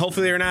tips, and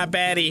hopefully they're not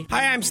baddie.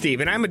 Hi, I'm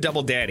Steve, and I'm a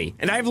double daddy.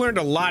 And I've learned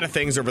a lot of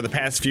things over the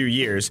past few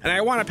years, and I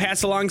want to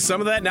pass along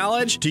some of that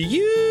knowledge to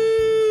you.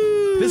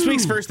 This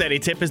week's first daddy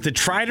tip is to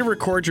try to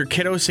record your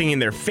kiddo singing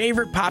their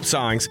favorite pop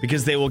songs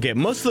because they will get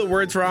most of the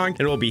words wrong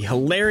and it will be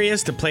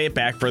hilarious to play it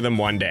back for them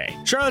one day.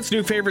 Charlotte's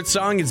new favorite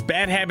song is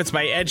Bad Habits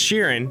by Ed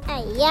Sheeran.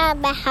 Yeah,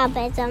 Bad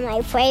Habits are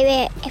my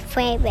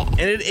favorite.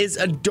 And it is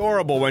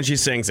adorable when she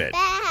sings it.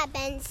 Bad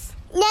Habits.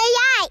 No,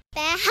 yeah.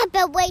 Bad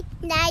habit, wait,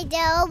 I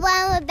don't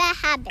want a bad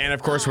habit. And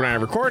of course, when I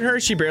record her,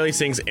 she barely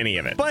sings any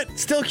of it. But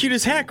still cute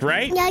as heck,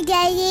 right? No,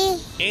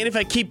 Daddy. And if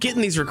I keep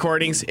getting these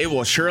recordings, it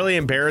will surely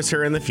embarrass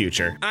her in the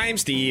future. I'm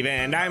Steve,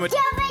 and I'm a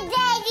double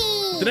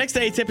daddy. The next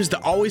day tip is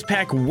to always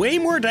pack way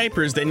more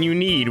diapers than you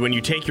need when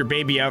you take your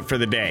baby out for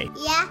the day.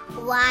 Yeah,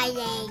 why,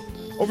 Daddy?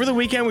 Over the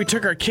weekend, we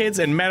took our kids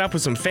and met up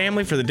with some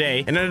family for the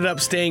day and ended up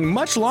staying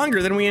much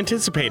longer than we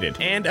anticipated.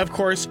 And of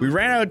course, we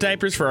ran out of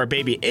diapers for our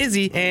baby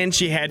Izzy, and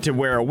she had to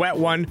wear a wet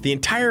one the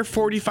entire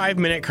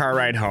 45-minute car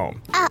ride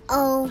home.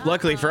 Uh-oh.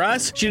 Luckily for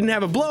us, she didn't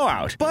have a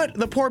blowout, but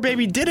the poor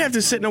baby did have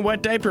to sit in a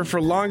wet diaper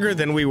for longer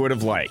than we would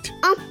have liked.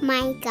 Oh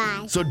my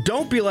gosh. So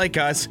don't be like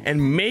us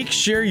and make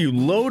sure you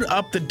load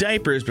up the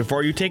diapers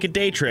before you take a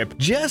day trip,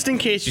 just in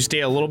case you stay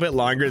a little bit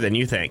longer than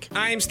you think.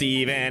 I'm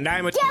Steve, and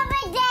I'm a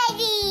double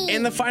daddy.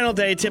 And the final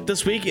day tip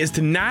this week is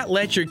to not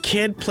let your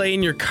kid play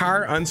in your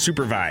car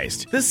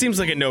unsupervised. This seems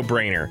like a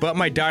no-brainer, but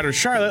my daughter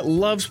Charlotte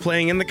loves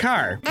playing in the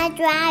car. I'm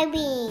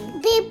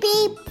driving. Beep,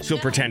 beep. She'll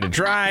pretend to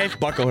drive,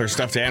 buckle her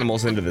stuffed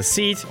animals into the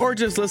seat, or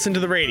just listen to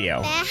the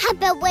radio. Bad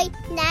habit, wait,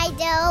 I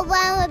don't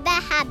want a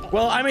bad habit.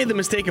 Well, I made the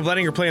mistake of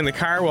letting her play in the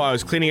car while I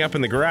was cleaning up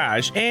in the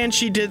garage, and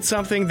she did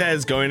something that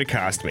is going to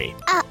cost me.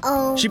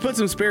 Uh-oh. She put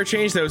some spare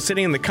change that was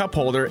sitting in the cup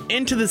holder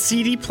into the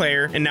CD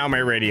player, and now my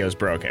radio's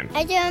broken.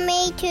 I didn't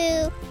mean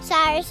to.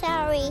 Sorry.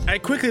 I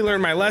quickly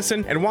learned my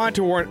lesson and wanted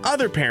to warn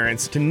other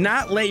parents to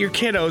not let your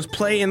kiddos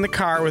play in the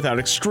car without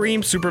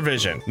extreme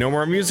supervision. No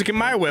more music in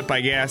my whip,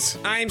 I guess.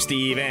 I'm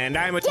Steve, and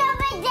I'm a double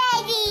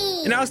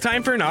daddy. And now it's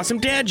time for an awesome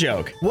dad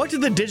joke. What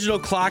did the digital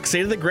clock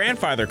say to the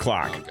grandfather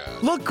clock?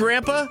 Look,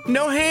 Grandpa,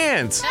 no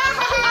hands.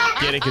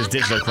 Get it? Because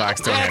digital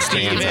clocks don't have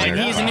hands on and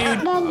it. he's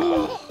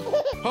new.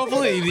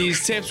 Hopefully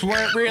these tips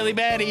weren't really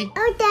baddie.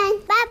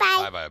 Okay,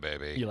 bye-bye. Bye-bye,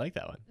 baby. You like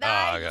that one?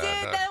 I did.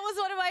 That was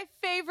one of my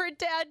favorite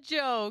dad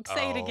jokes.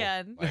 Say it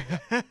again. Go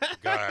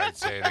ahead,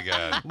 say it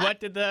again. What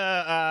did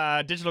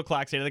the digital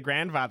clock say to the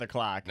grandfather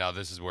clock? Now,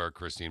 this is where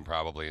Christine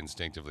probably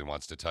instinctively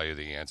wants to tell you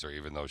the answer,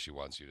 even though she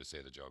wants you to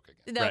say the joke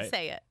again. No,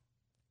 say it.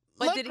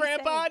 What Look, did he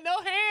Grandpa, say?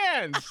 no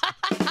hands.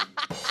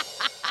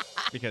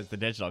 Because the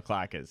digital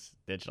clock is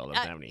digital.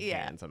 Doesn't have any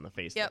hands on the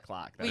face of the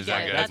clock. We Is get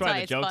that it. good? That's why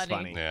the it's joke's funny.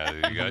 funny.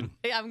 Yeah, you good?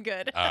 Yeah, I'm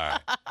good. All right.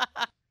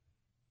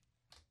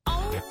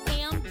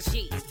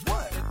 OMG.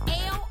 What?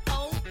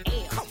 LOL.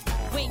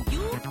 When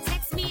you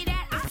text me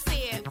that, I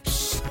said,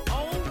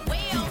 oh,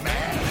 well.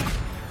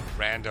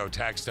 Rando,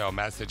 texto,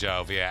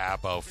 messageo via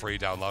Apple, free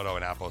downloado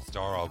and Apple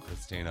Store,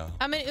 Christina.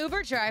 I'm an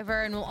Uber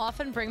driver and will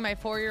often bring my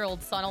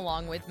 4-year-old son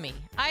along with me.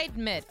 I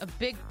admit a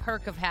big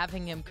perk of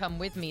having him come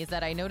with me is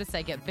that I notice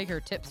I get bigger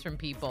tips from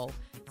people.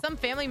 Some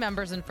family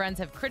members and friends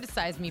have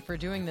criticized me for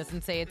doing this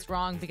and say it's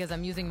wrong because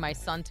I'm using my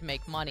son to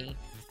make money.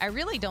 I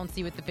really don't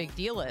see what the big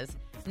deal is.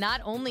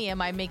 Not only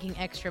am I making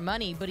extra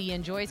money, but he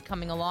enjoys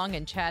coming along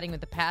and chatting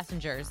with the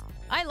passengers.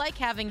 I like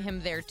having him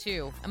there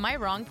too. Am I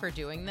wrong for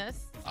doing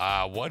this?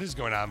 What is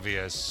going on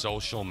via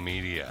social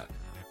media?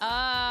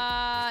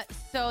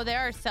 So there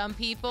are some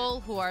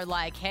people who are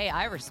like, hey,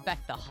 I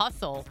respect the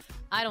hustle.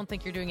 I don't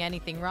think you're doing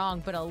anything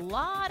wrong. But a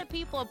lot of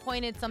people have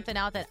pointed something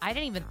out that I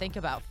didn't even think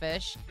about,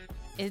 Fish.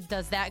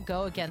 Does that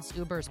go against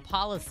Uber's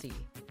policy?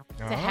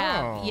 To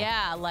have,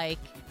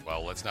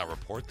 Well, let's not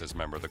report this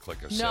member of the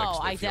Click of Six. No,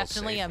 They I feel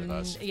definitely safe am. with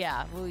us.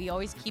 Yeah, we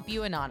always keep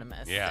you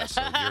anonymous. Yeah,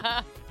 so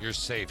you're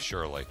safe,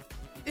 Shirley.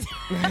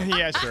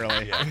 Yeah,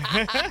 Shirley.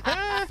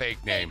 Yeah.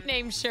 Fake name. Fake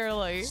name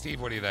Shirley.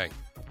 Steve, what do you think?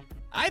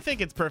 I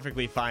think it's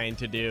perfectly fine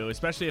to do,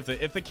 especially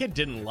if the kid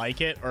didn't like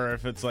it, or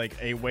if it's like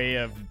a way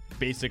of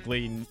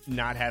basically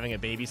not having a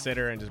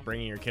babysitter and just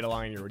bringing your kid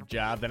along in your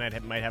job. Then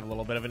might have a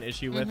little bit of an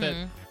issue with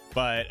it.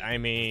 But I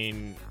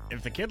mean,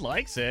 if the kid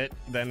likes it,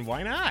 then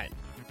why not?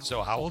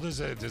 So how old is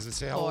it? Does it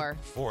say how old?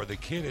 4. The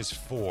kid is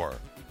 4.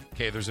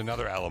 Okay, there's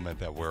another element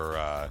that we're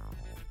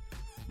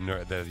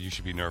that you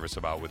should be nervous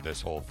about with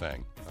this whole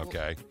thing,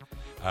 okay?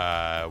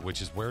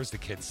 Which is, where's the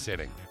kid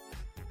sitting?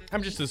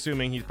 I'm just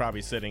assuming he's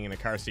probably sitting in a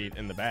car seat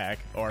in the back,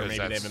 or 'Cause maybe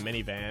they that's- have a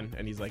minivan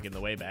and he's like in the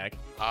way back.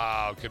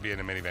 Oh, could be in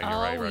a minivan. You're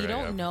right. we Yeah.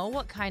 don't know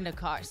what kind of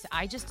car.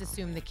 I just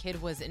assumed the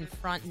kid was in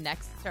front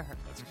next to her.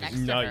 Next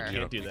No, to her. you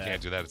can't do You that.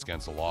 can't do that. It's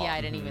against the law. Yeah,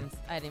 I didn't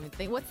even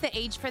think. What's the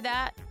age for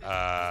that?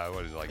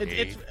 What is it, like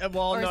 8?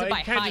 Well, Or is no, it by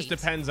it kind of just height?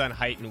 depends on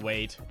height and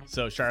weight.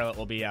 So Charlotte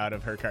will be out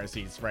of her car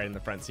seats right in the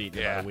front seat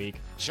in about a week.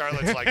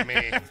 Charlotte's like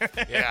me.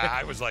 Yeah,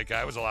 I was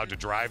allowed to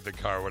drive the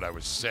car when I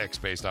was 6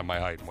 based on my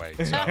height and weight.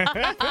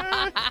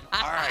 So.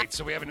 All right,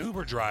 so we have an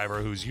Uber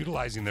driver who's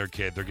utilizing their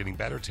kid. They're getting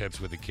better tips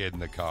with the kid in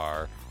the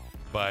car,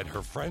 but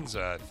her friends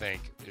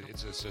think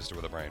it's a sister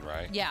with a brain,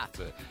 right? Yeah.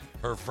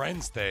 Her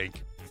friends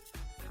think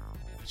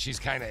it's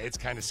kind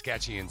of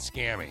sketchy and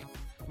scammy.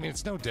 I mean,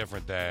 it's no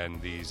different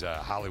than these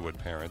Hollywood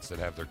parents that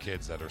have their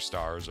kids that are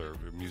stars or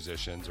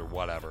musicians or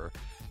whatever.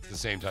 It's the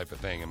same type of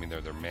thing. I mean,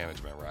 they're their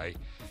management, right?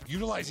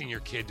 Utilizing your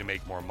kid to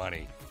make more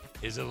money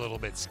is a little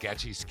bit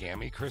sketchy,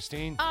 scammy,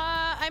 Christine.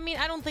 I mean,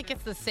 I don't think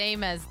it's the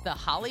same as the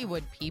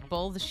Hollywood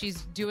people.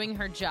 She's doing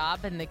her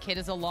job, and the kid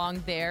is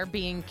along there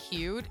being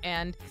cute,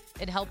 and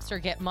it helps her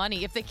get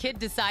money. If the kid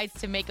decides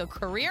to make a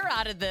career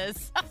out of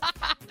this,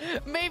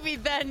 maybe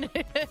then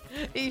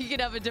you could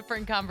have a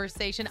different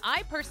conversation.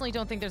 I personally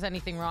don't think there's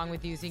anything wrong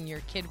with using your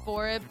kid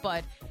for it,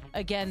 but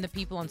again, the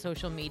people on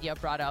social media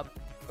brought up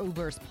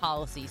Uber's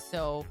policy,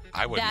 so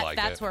I wouldn't like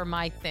that's it. where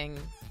my thing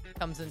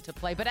comes into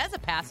play. But as a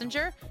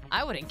passenger,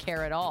 I wouldn't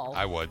care at all.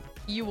 I would.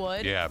 You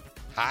would? Yeah.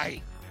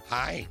 Hi.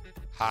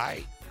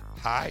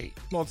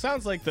 Well, it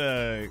sounds like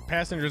the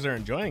passengers are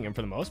enjoying him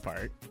for the most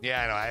part.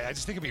 Yeah, I know. I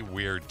just think it'd be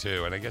weird,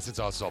 too. And I guess it's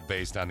also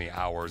based on the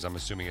hours. I'm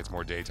assuming it's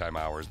more daytime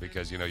hours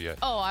because, you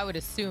I would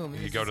assume.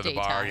 you this go is to the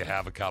bar, daytime. you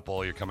have a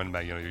couple, you're coming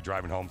back, you're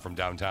driving home from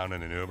downtown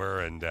in an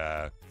Uber, and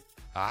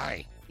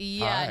hi.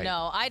 Yeah, Hi.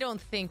 no, I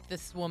don't think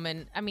this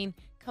woman, I mean,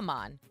 come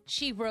on.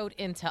 She wrote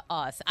into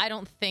us. I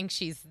don't think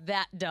she's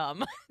that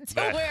dumb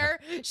to where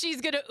she's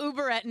going to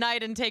Uber at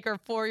night and take her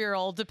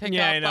 4-year-old to pick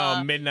Yeah, up I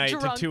know. Midnight to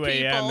drunk 2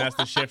 a.m. people. That's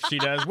the shift she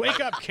does. Wake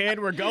up, kid.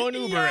 We're going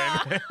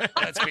Ubering.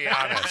 Let's be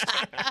honest,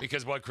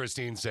 because what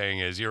Christine's saying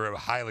is you're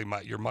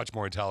much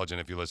more intelligent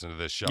if you listen to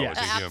this show Yes.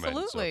 as a human.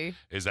 Absolutely. So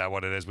is that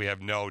what it is? We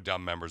have no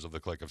dumb members of the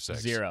Click of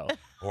Six. Zero.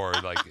 Or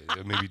like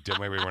maybe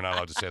we're not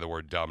allowed to say the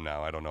word dumb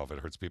now. I don't know if it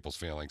hurts people's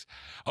feelings.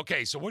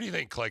 Okay, so what do you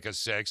think, Click of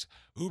Six?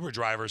 Uber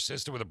driver,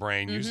 sister with a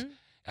brain, use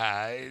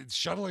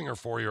shuttling her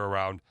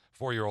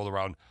 4-year-old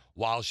around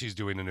while she's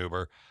doing an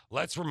Uber.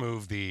 Let's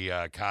remove the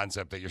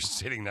concept that you're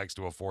sitting next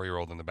to a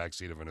 4-year-old in the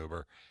backseat of an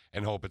Uber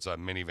and hope it's a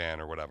minivan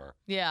or whatever.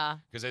 Yeah.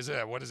 Because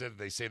what is it?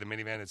 They say the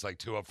minivan, it's like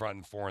 2 up front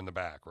and 4 in the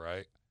back,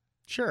 right?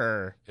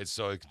 Sure. It's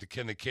so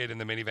can the kid in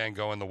the minivan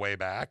go in the way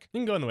back? You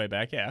can go in the way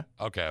back, yeah.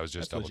 Okay, I was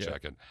just That's double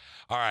legit. checking.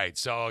 All right,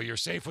 so you're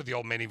safe with the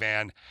old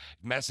minivan.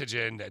 Message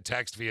in,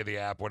 text via the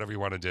app, whatever you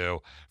want to do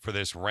for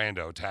this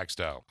rando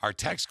texto. Our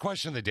text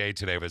question of the day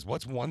today is,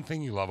 what's one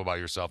thing you love about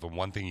yourself and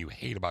one thing you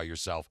hate about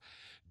yourself?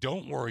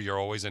 Don't worry, you're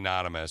always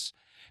anonymous.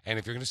 And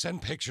if you're going to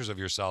send pictures of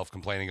yourself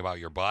complaining about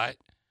your butt,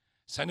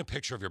 send a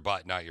picture of your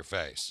butt, not your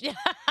face.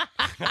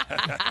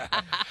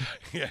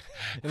 Yeah.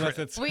 Unless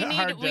it's We need-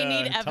 hard to we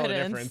need tell the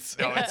evidence.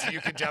 difference. No, you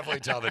can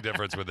definitely tell the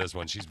difference with this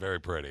one. She's very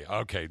pretty.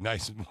 Okay,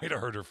 nice way to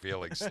hurt her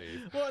feelings,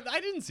 Steve. Well, I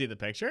didn't see the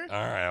picture. All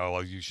right,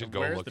 well, you should go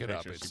Where's look the it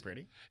up. picture? Is she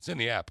pretty? It's in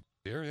the app.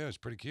 Here, yeah, it's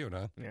pretty cute,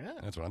 huh? Yeah.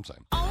 That's what I'm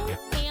saying.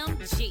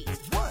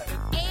 OMG. What?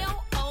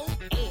 LOL.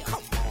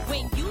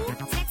 When you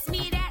text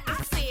me that,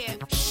 I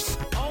said,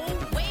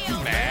 oh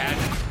well.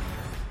 Man.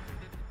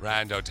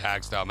 Rando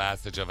texto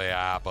message of the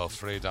Apple.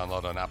 Free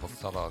download on Apple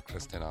Store,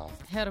 Christina.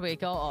 Here we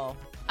go.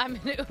 I'm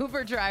an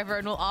Uber driver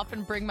and will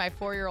often bring my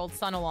 4-year-old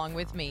son along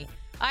with me.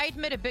 I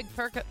admit a big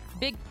perk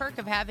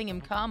of having him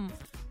come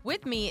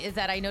with me is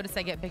that I notice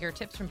I get bigger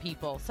tips from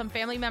people. Some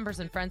family members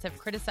and friends have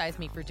criticized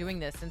me for doing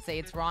this and say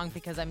it's wrong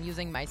because I'm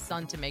using my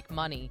son to make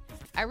money.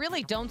 I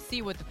really don't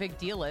see what the big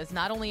deal is.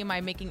 Not only am I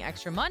making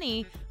extra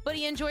money, but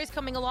he enjoys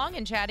coming along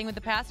and chatting with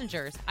the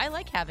passengers. I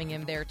like having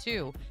him there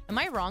too. Am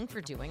I wrong for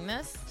doing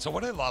this? So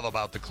what I love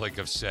about the Click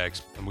of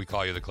Six, and we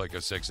call you the Click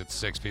of Six, it's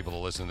 6 people that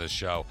listen to this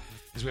show,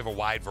 is we have a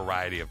wide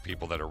variety of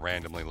people that are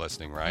randomly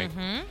listening, right?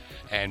 Mm-hmm.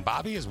 And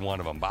Bobby is one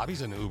of them.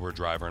 Bobby's an Uber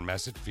driver and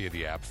messaged via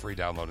the app, free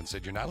download, and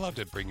said, you're not allowed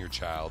to bring your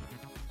child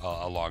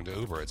along to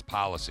Uber. It's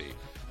policy.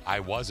 I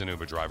was an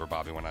Uber driver,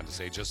 Bobby went on to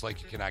say, just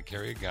like you cannot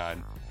carry a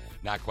gun,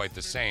 not quite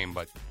the same,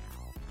 but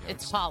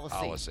It's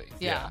policy.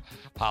 Yeah.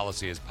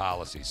 Policy is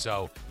policy.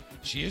 So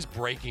she is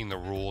breaking the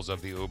rules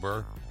of the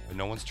Uber, but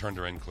no one's turned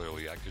her in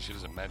clearly yet because she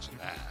doesn't mention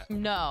that.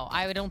 No,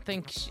 I don't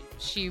think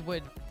she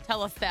would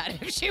tell us that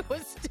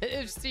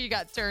if she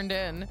got turned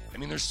in. I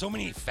mean, there's so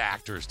many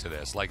factors to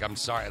this. Like, I'm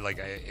sorry,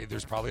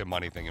 there's probably a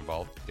money thing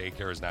involved.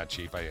 Daycare is not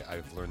cheap.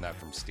 I've learned that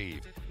from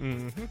Steve.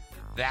 Mm-hmm.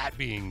 That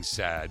being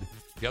said,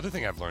 the other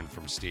thing I've learned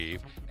from Steve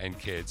and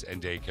kids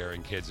and daycare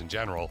and kids in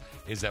general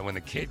is that when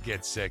the kid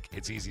gets sick,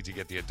 it's easy to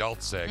get the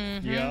adult sick.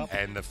 Mhm. Yep.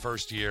 And the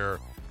first year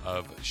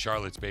of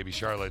Charlotte's baby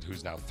Charlotte,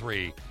 who's now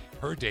 3,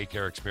 her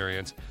daycare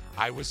experience.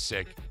 I was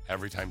sick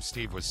every time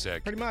Steve was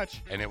sick. Pretty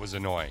much. And it was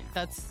annoying.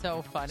 That's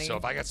so funny. So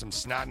if I got some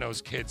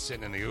snot-nosed kids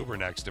sitting in the Uber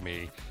next to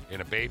me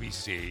in a baby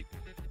seat,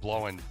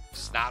 blowing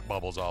snot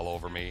bubbles all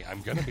over me,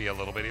 I'm going to be a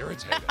little bit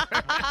irritated.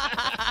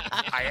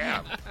 I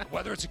am.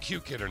 Whether it's a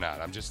cute kid or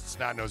not. I'm just,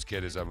 snot-nosed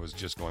kid I was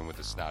just going with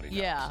the snotty nose.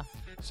 Yeah.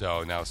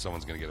 So now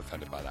someone's going to get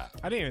offended by that.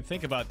 I didn't even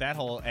think about that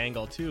whole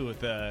angle, too,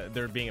 with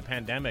there being a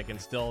pandemic and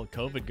still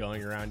COVID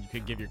going around. You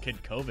could give your kid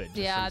COVID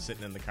just from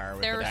sitting in the car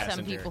with there the were passenger.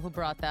 some people who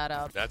brought that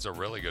up. That's a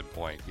really good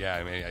point. Yeah,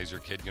 I mean, is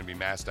your kid going to be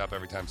masked up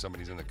every time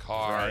somebody's in the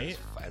car? Right.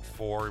 At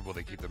 4, will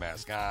they keep the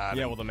mask on?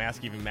 Yeah, will the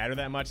mask even matter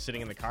that much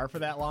sitting in the car for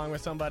that long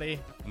with somebody?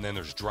 And then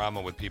there's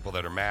drama with people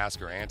that are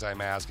masked or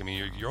anti-mask. I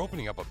mean, you're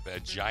opening up a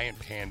giant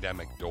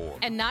pandemic door.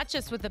 And not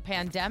just with the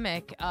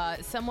pandemic.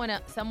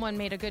 Someone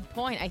made a good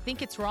point. I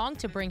think it's wrong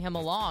to bring him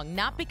along.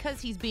 Not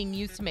because he's being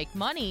used to make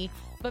money,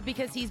 but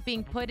because he's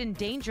being put in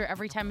danger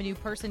every time a new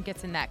person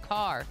gets in that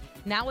car.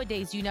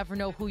 Nowadays, you never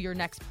know who your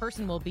next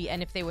person will be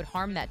and if they would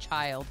harm that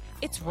child.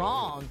 It's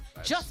wrong.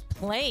 Just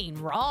plain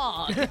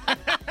wrong.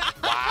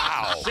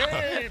 Wow.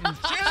 Shame.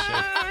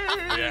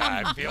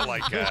 Yeah, I feel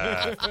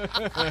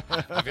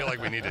like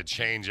we need to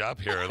change up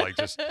here. Like,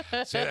 just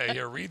say that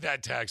here. Read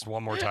that text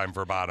one more time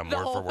verbatim, The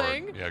word whole for word.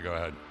 thing? Yeah, go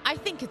ahead. I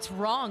think it's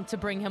wrong to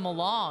bring him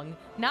along,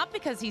 not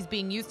because he's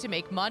being used to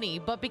make money,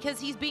 but because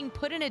he's being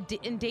put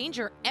in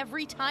danger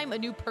every time a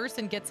new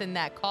person gets in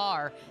that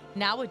car.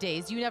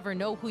 Nowadays, you never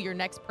know who your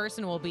next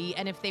person will be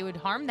and if they would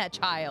harm that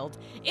child.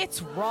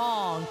 It's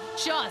wrong.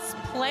 Just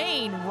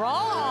plain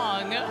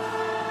wrong.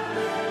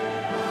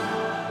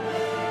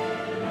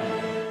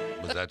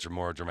 Was that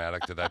more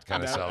dramatic? Did that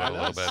kind of That- sell it a that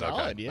little was bit?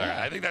 solid, Okay. yeah. All right.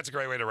 I think that's a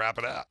great way to wrap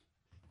it up.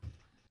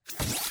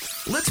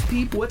 Let's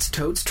peep what's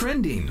totes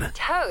trending.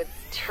 Toads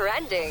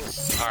trending.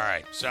 All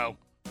right. So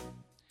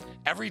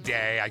every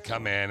day I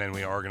come in and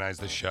we organize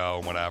the show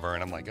and whatever,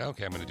 and I'm like,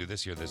 okay, I'm going to do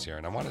this year.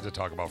 And I wanted to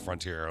talk about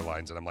Frontier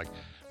Airlines, and I'm like,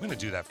 I'm going to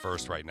do that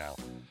first right now.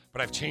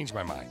 But I've changed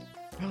my mind.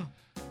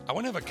 I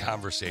want to have a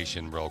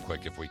conversation real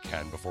quick, if we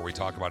can, before we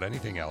talk about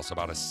anything else,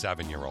 about a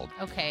 7-year-old.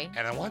 Okay.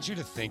 And I want you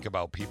to think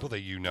about people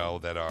that you know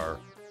that are,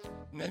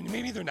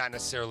 maybe they're not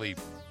necessarily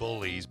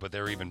bullies, but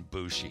they're even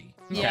bushy.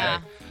 Okay? Yeah.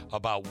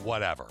 About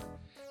whatever.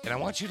 And I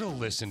want you to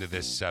listen to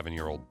this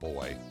 7-year-old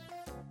boy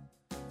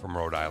from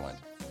Rhode Island.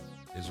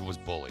 This was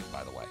bullied,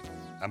 by the way.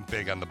 I'm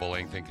big on the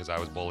bullying thing because I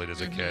was bullied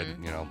as a kid.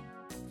 You know,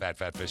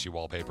 fat, fishy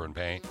wallpaper and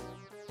paint.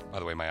 By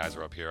the way, my eyes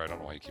are up here. I don't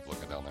know why you keep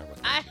looking down there. But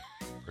thank you.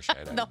 Appreciate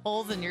it. The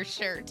holes in your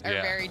shirt are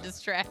Yeah. very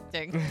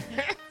distracting.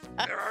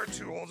 There are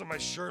 2 holes in my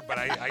shirt, but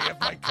I have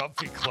my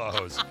comfy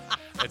clothes.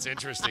 It's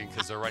interesting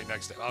because they're right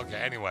next to. Okay,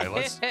 anyway,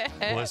 let's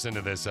listen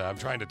to this. I'm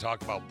trying to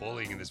talk about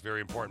bullying and this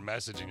very important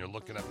message, and you're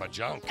looking at my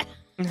junk.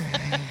 All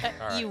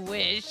right. You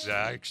wish.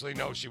 Actually,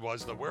 no, she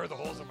was. Where are the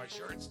holes in my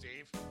shirt,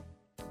 Steve?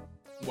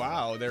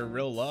 Wow, they're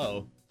real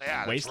low. Yeah,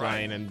 that's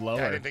Waistline right. and lower.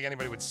 Yeah, I didn't think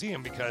anybody would see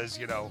him because,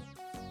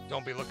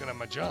 don't be looking at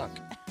my junk.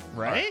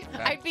 Right?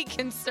 All I'd be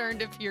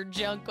concerned if your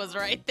junk was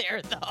right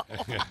there, though.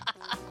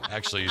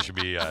 Actually, you should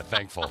be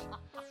thankful.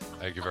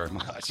 Thank you very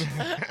much. All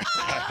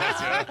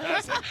right,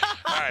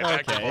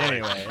 back to Okay,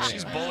 bullying. anyway.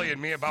 She's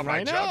bullying me about my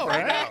I know, junk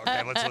right now. right?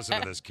 Okay, let's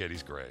listen to this kid.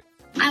 He's great.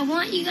 I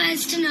want you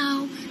guys to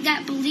know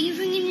that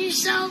believing in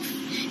yourself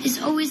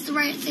is always the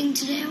right thing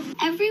to do.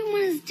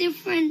 Everyone is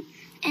different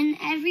and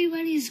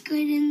everybody's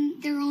good in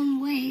their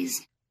own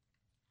ways.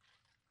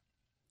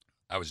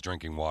 I was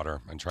drinking water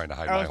and trying to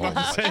hide my holes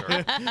in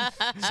my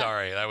shirt.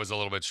 Sorry, that was a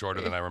little bit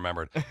shorter than I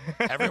remembered.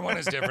 Everyone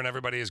is different.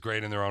 Everybody is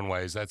great in their own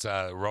ways. That's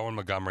Rowan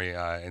Montgomery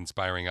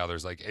inspiring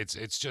others. Like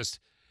it's just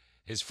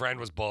his friend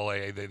was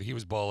bullied. He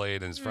was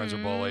bullied, and his friends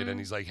were bullied, and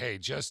he's like, hey,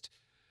 just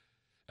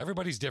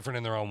everybody's different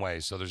in their own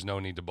ways, so there's no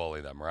need to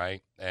bully them,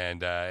 right?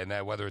 And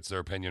that whether it's their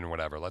opinion or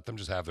whatever, let them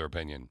just have their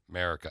opinion.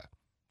 America,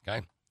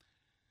 okay?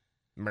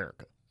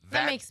 America.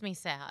 That makes me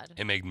sad.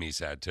 It made me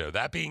sad too.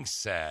 That being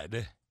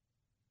said,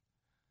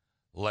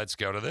 let's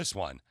go to this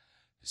one.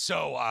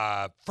 So,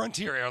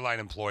 Frontier Airline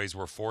employees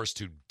were forced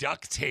to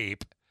duct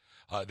tape.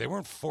 They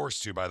weren't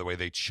forced to, by the way.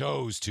 They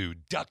chose to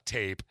duct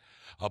tape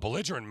a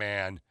belligerent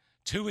man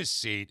to his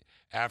seat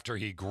after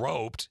he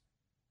groped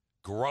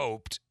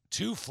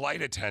 2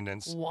 flight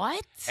attendants.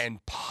 What?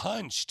 And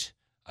punched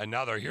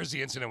another. Here's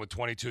the incident with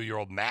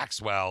 22-year-old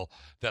Maxwell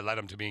that led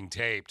him to being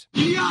taped.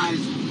 You guys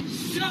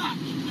suck.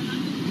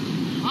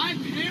 My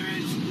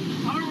parents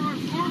are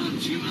worth more than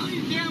 $2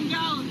 million damn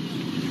dollars.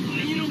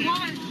 And you know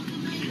what? You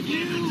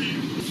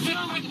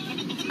suck.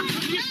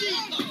 You see?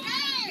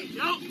 Hey!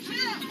 Yo.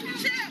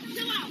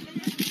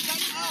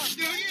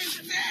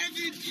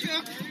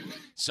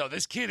 So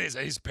this kid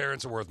his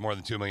parents are worth more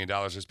than $2 million.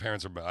 His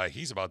parents are,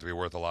 he's about to be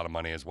worth a lot of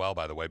money as well,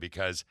 by the way,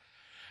 because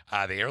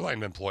the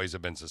airline employees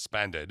have been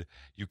suspended.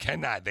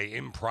 They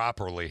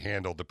improperly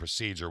handled the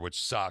procedure,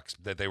 which sucks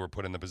that they were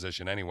put in the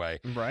position anyway.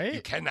 Right.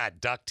 You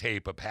cannot duct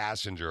tape a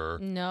passenger.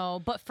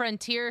 No, but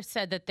Frontier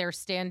said that they're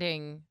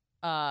standing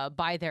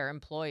by their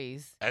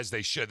employees. As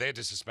they should. They had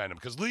to suspend him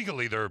because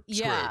legally they're screwed.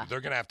 Yeah. They're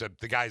going to have to,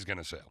 the guy's going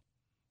to sue.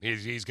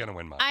 He's going to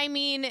win money. I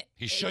mean,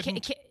 He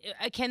shouldn't.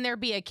 Can there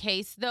be a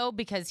case, though,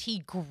 because he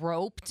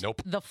groped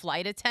the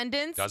flight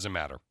attendants? Doesn't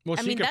matter. Well,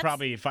 she could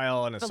probably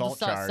file an assault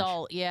charge.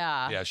 Assault,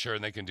 yeah. Yeah, sure,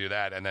 and they can do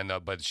that. And then,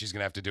 but she's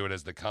going to have to do it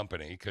as the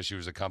company because she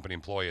was a company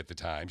employee at the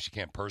time. She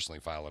can't personally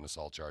file an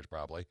assault charge,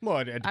 probably. Well,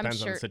 it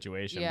depends on the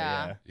situation.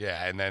 Yeah.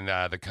 Yeah, and then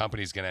the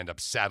company's going to end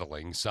up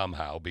settling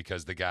somehow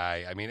because the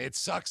guy, I mean, it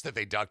sucks that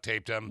they duct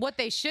taped him. What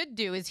they should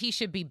do is he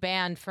should be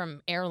banned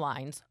from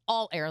airlines,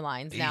 all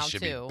airlines now, He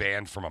should too. be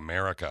banned from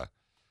America.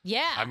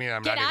 Yeah. I mean,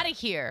 I'm Get not out of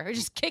here. Or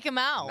just kick him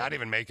out. Not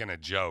even making a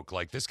joke.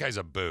 Like, this guy's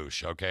a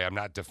boosh, okay? I'm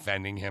not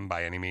defending him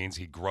by any means.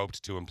 He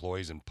groped 2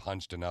 employees and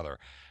punched another.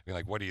 I mean,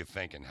 like, what are you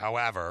thinking?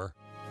 However,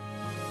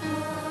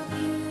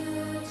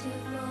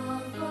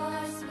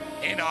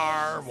 in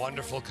our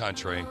wonderful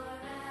country,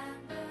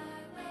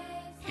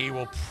 he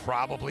will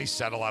probably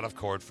settle out of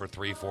court for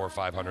 $300,000,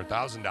 $400,000,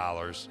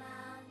 $500,000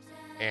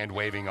 and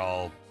waiving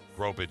all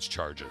gropage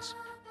charges.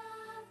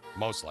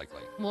 Most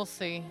likely. We'll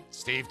see.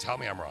 Steve, tell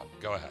me I'm wrong.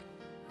 Go ahead.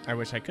 I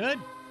wish I could.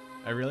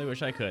 I really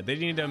wish I could. They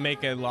need to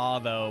make a law,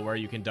 though, where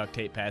you can duct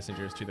tape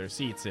passengers to their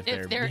seats if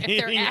they're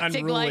being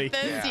acting unruly. like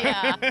this,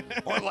 yeah.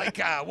 Or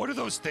like, what are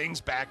those things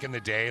back in the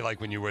day,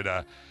 like when you would,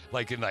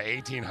 like in the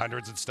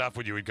 1800s and stuff,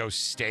 when you would go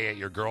stay at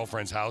your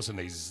girlfriend's house and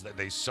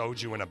they sewed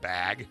you in a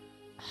bag?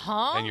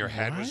 Huh? And your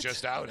head was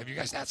just out? Have you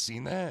guys not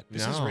seen that?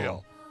 This is No.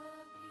 real.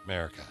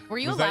 America. Were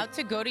you allowed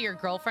to go to your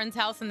girlfriend's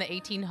house in the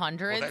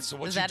 1800s? Well, that's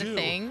what Was you that do. a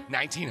thing?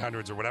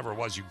 1900s or whatever it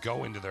was, you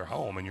go into their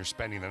home and you're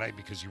spending the night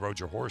because you rode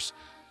your horse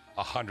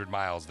 100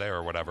 miles there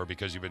or whatever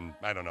because you've been,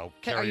 I don't know, Are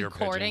carrier you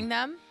courting pigeon.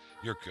 them?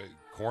 You're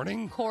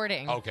courting?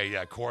 Courting. Okay,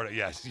 yeah,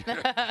 yes.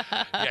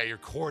 Yeah, you're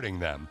courting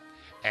them.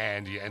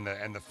 And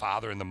the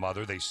father and the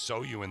mother, they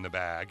sew you in the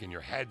bag and your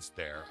head's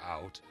there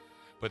out.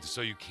 But so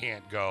you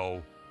can't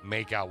go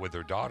make out with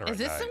their daughter Is at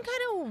this night. some kind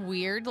of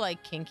weird,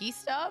 like, kinky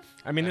stuff?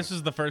 I mean, this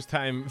is the first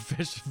time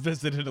Fish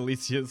visited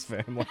Alicia's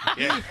family.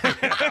 Yeah.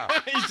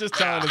 He's just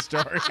telling a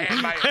story. And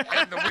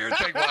the weird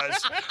thing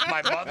was,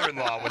 my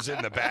mother-in-law was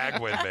in the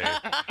bag with me.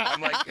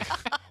 I'm like,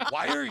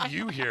 why are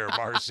you here,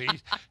 Marcy?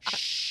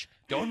 Shh,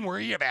 don't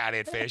worry about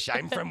it, Fish.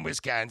 I'm from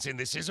Wisconsin.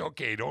 This is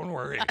okay. Don't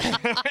worry.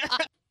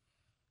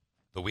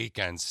 The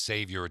Weeknd's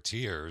Save Your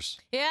Tears.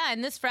 Yeah,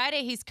 and this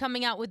Friday he's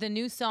coming out with a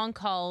new song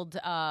called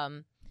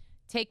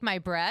Take My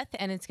Breath,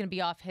 and it's going to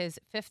be off his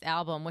 5th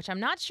album, which I'm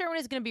not sure when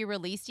it's going to be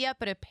released yet,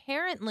 but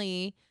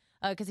apparently,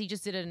 because he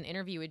just did an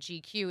interview with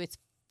GQ, it's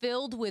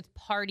filled with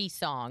party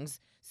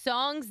songs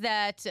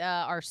that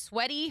are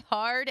sweaty,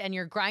 hard, and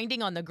you're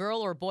grinding on the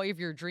girl or boy of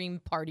your dream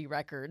party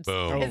records.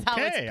 Boom. Is how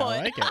it's put.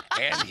 I like it.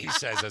 And he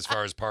says, as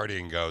far as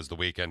partying goes, The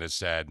Weeknd has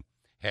said,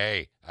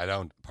 hey, I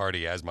don't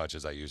party as much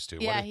as I used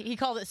to. Yeah, he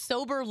called it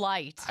sober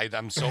light.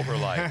 I'm sober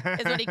light.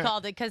 Is what he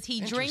called it, because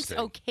he drinks Interesting.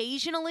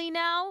 occasionally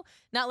now,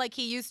 not like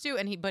he used to,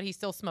 but he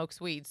still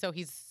smokes weed, so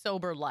he's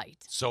sober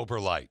light.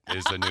 Sober light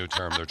is the new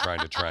term they're trying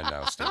to trend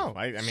now, Steve. Oh,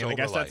 I mean, I Sober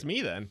guess that's light.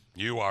 me then.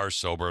 You are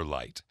sober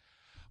light.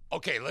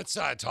 Okay, let's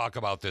talk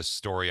about this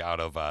story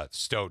out of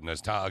Stoughton, a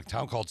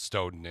town called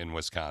Stoughton in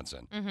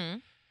Wisconsin. Mm-hmm.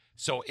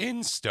 So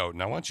in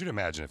Stoughton, I want you to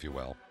imagine, if you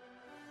will,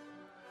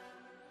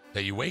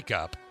 that you wake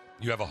up.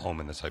 You have a home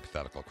in this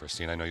hypothetical,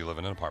 Christine. I know you live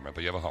in an apartment,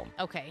 but you have a home.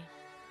 Okay.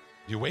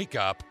 You wake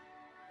up,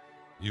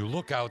 you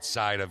look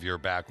outside of your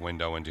back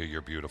window into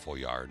your beautiful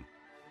yard,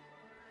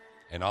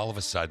 and all of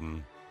a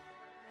sudden,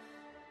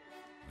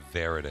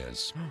 there it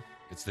is.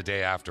 It's the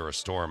day after a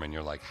storm, and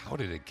you're like, how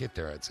did it get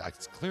there? It's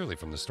clearly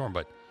from the storm,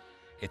 but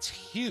it's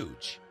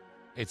huge.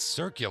 It's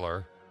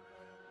circular.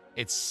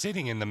 It's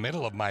sitting in the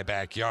middle of my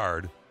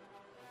backyard.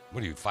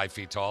 What are you, 5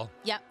 feet tall?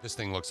 Yep. This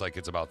thing looks like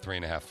it's about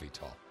 3.5 feet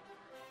tall,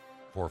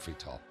 4 feet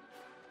tall.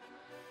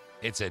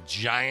 It's a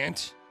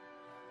giant,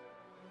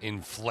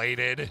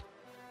 inflated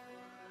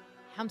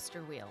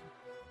Hamster wheel.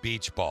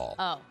 beach ball.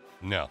 Oh.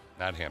 No,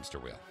 not hamster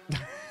wheel.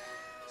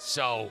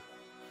 So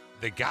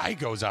the guy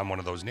goes on one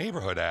of those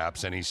neighborhood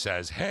apps and he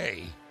says,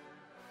 hey,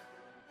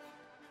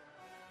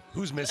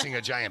 who's missing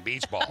a giant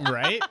beach ball?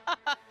 Right?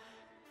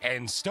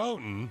 And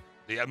Stoughton,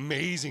 the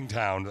amazing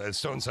town,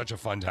 Stoughton's such a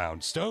fun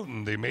town.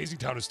 Stoughton, the amazing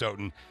town of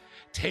Stoughton,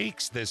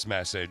 takes this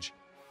message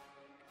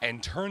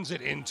and turns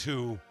it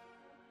into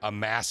a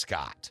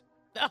mascot.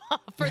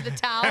 For the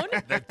town?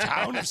 The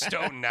town of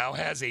Stoughton now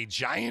has a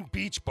giant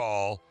beach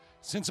ball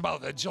since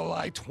about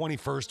July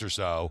 21st or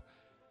so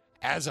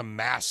as a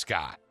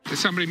mascot.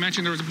 Somebody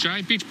mentioned there was a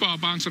giant beach ball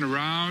bouncing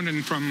around,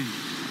 and from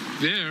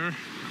there,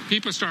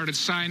 people started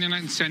signing it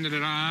and sending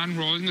it on,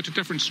 rolling it to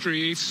different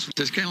streets.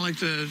 That's kind of like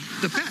the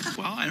pet.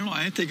 Well, I don't know.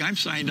 I think I'm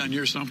signed on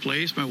here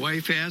someplace. My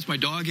wife has. My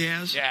dog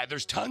has. Yeah,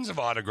 there's tons of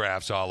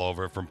autographs all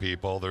over from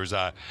people. There's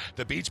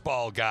the beach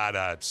ball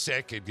got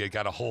sick. It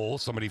got a hole.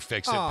 Somebody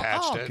fixed it,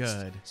 patched it,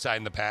 good.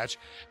 signed the patch.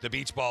 The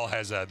beach ball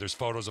has there's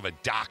photos of a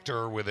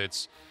doctor with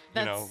its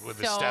with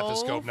the so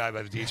stethoscope now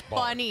by the beach ball.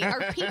 Funny.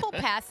 Are people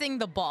passing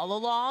the ball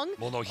along?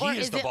 Well, no, Or he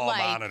is the it ball like-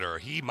 monitor.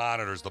 He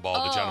monitors the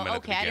ball. The gentleman at the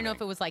okay. I beginning. don't know if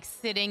it was like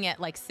sitting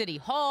at like City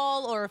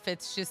Hall or if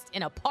it's just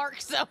in a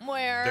park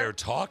somewhere. They're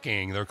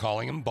talking. They're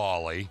calling him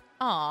Bally.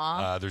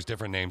 Aw. There's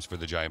different names for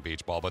the giant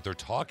beach ball, but they're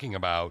talking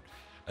about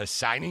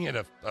assigning it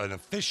an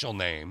official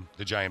name,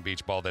 the giant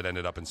beach ball that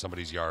ended up in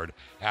somebody's yard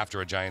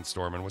after a giant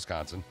storm in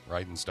Wisconsin,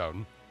 right in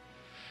Stoughton.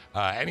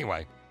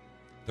 Anyway,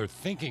 they're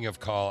thinking of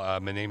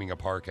naming a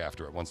park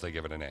after it once they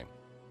give it a name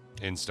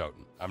in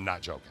Stoughton. I'm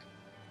not joking.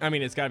 I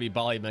mean, it's got to be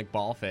Bally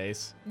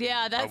McBallface.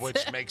 Yeah, that's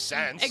which makes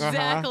sense.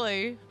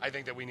 Exactly. I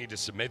think that we need to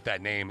submit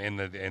that name in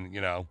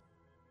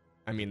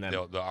I mean,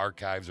 the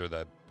archives or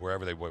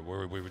wherever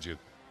where would you,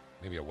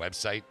 maybe a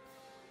website?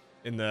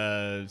 In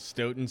the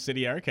Stoughton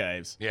City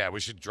Archives. Yeah, we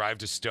should drive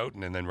to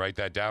Stoughton and then write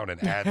that down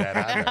and add that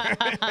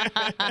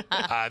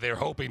on there. They're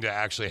hoping to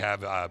actually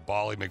have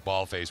Bally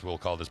McBallface, we'll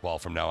call this ball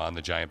from now on,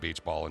 the giant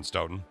beach ball in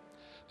Stoughton.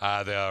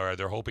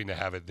 They're hoping to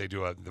have it. They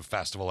do the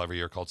festival every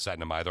year called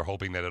Setnamai. They're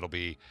hoping that it'll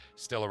be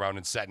still around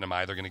in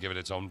Setnamai. They're going to give it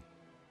its own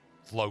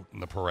float in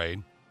the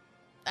parade.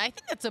 I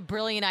think that's a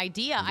brilliant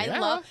idea.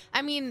 Yeah.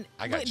 I mean,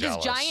 I got this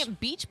jealous. giant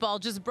beach ball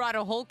just brought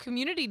a whole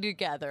community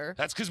together.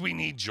 That's because we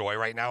need joy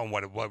right now. And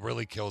what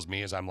really kills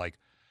me is I'm like,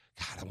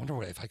 God, I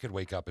wonder if I could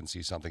wake up and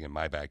see something in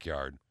my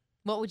backyard.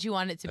 What would you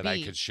want it to that be?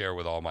 I could share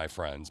with all my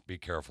friends. Be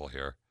careful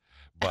here.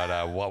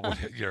 But what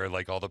would you're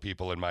like all the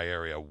people in my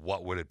area,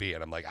 what would it be?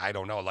 And I'm like, I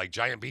don't know. Like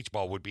giant beach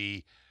ball would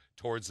be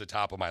towards the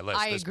top of my list.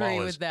 I This agree ball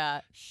with is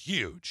that.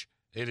 huge.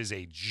 It is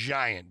a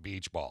giant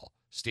beach ball.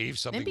 Steve,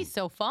 something It'd be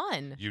so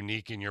fun.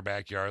 unique in your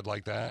backyard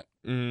like that?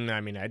 I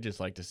mean, I'd just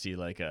like to see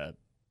like a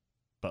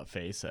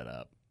buffet set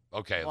up.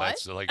 Okay, What?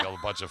 that's like a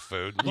bunch of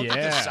food. Look at the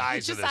Yeah.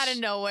 size Just of this. out of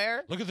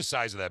nowhere. Look at the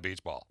size of that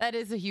beach ball. That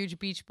is a huge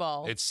beach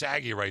ball. It's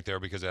saggy right there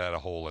because it had a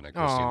hole in it,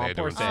 Christine. Aw, They had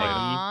to poor inflate it.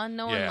 Aw,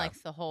 no one Yeah. likes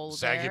the hole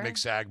Saggy there.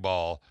 McSag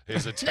ball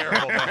is a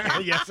terrible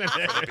name Yes, it for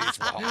the is. beach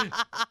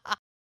ball.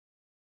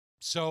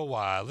 So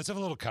let's have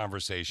a little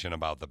conversation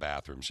about the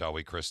bathroom, shall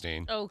we,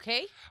 Christine?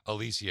 Okay.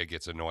 Alicia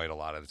gets annoyed a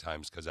lot of the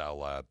times because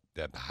I'll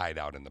hide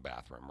out in the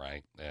bathroom,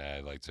 right?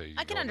 Like so you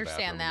I can go in the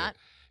understand bathroom, that.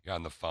 You're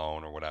on the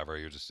phone or whatever.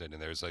 You're just sitting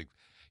there. It's like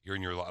you're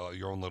in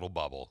your own little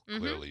bubble. Mhm.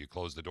 Clearly, you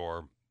close the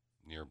door,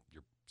 you're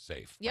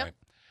safe. Yep. Right?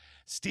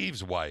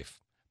 Steve's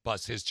wife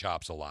busts his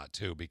chops a lot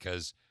too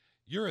because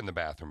you're in the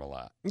bathroom a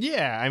lot.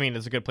 Yeah, I mean,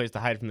 it's a good place to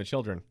hide from the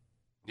children.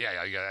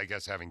 Yeah, I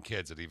guess having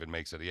kids, it even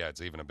makes it. Yeah,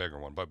 it's even a bigger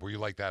one. But were you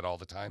like that all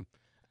the time?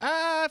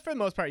 For the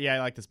most part, yeah, I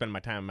like to spend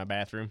my time in my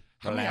bathroom.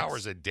 How many Relax.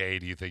 hours a day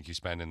do you think you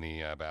spend in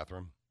the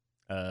bathroom?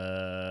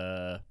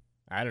 I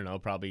don't know,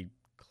 probably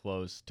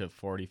close to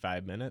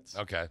 45 minutes.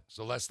 Okay,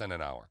 so less than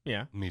an hour.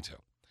 Yeah. Me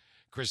too.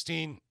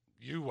 Christine,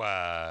 you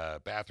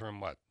bathroom,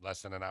 what,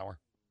 less than an hour?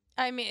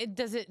 I mean,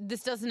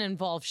 this doesn't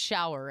involve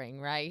showering,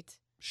 right?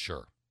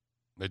 Sure.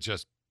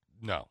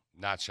 No,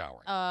 not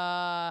showering.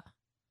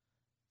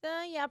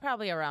 Yeah,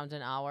 probably around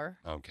an hour.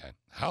 Okay.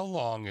 How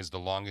long is the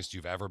longest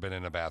you've ever been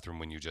in a bathroom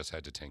when you just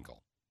had to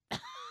tinkle?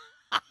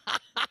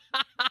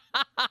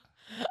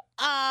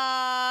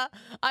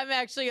 I'm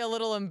actually a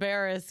little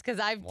embarrassed because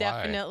I've Why?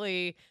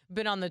 definitely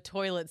been on the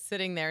toilet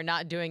sitting there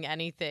not doing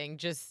anything,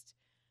 just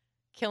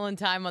killing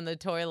time on the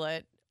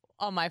toilet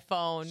on my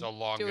phone. So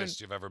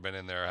longest you've ever been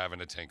in there having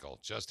a tinkle,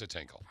 just a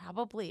tinkle.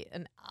 Probably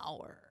an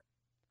hour.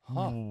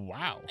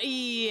 Wow.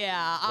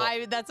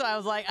 Yeah, that's why I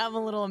was like, I'm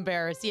a little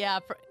embarrassed. Yeah,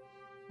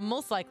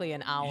 most likely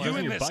an hour. You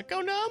and your this- butt go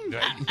numb?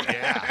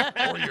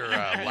 Yeah, or your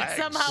legs.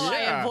 Somehow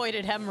I Yeah.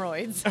 avoided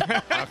hemorrhoids.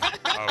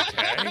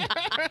 Okay.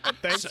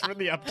 Thanks for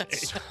the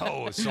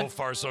update. So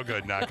far so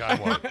good, knock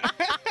on wood.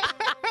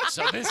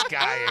 So this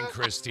guy and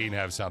Christine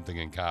have something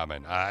in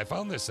common. I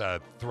found this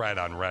thread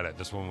on Reddit.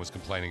 This woman was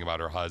complaining about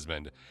her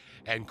husband.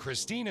 And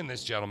Christine and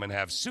this gentleman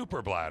have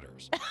super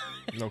bladders.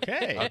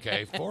 Okay.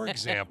 Okay, for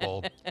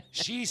example,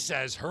 she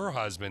says her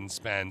husband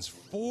spends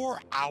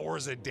 4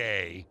 hours a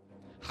day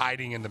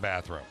hiding in the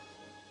bathroom.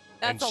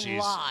 That's and a she's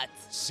lot.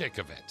 sick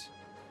of it.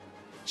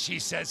 She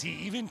says he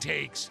even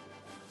takes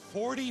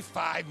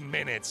 45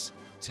 minutes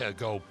to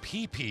go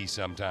pee-pee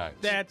sometimes.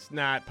 That's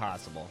not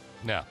possible.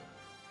 No.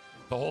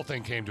 The whole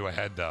thing came to a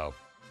head, though,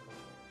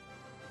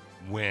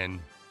 when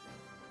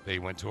they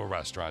went to a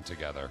restaurant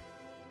together.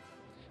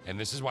 And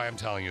this is why I'm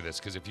telling you this,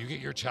 because if you get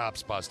your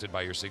chops busted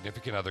by your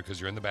significant other because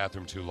you're in the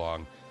bathroom too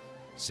long,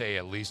 say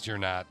at least you're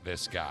not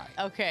this guy.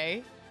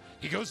 Okay.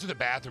 He goes to the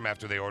bathroom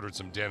after they ordered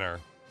some dinner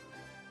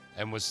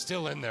and was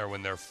still in there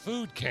when their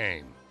food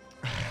came.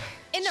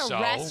 In a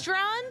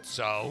restaurant?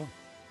 So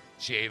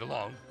she ate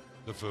alone,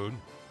 the food.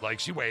 Like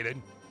she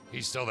waited.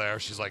 He's still there.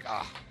 She's like,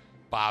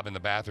 Bob in the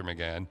bathroom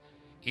again.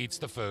 Eats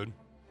the food.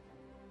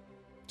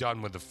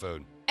 Done with the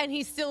food. And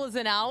he still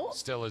isn't out?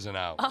 Still isn't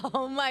out.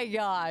 Oh my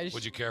gosh.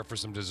 Would you care for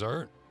some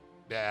dessert?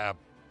 Yeah,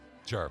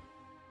 sure.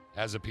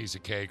 Has a piece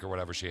of cake or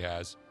whatever she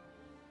has.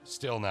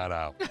 Still not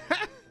out.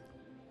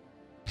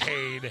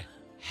 Paid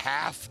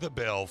half the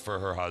bill for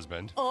her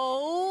husband.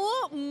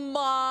 Oh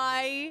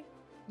my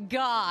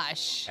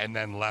gosh. And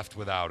then left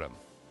without him.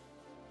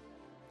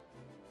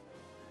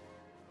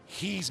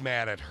 He's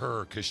mad at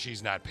her because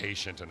she's not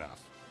patient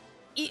enough.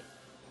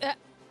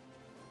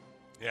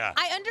 Yeah.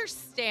 I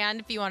understand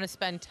if you want to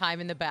spend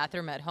time in the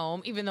bathroom at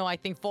home, even though I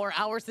think 4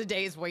 hours a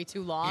day is way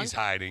too long. He's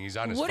hiding. He's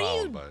on his what phone.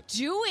 are you but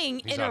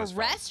doing he's in on a his phone.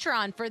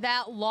 restaurant for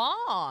that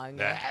long?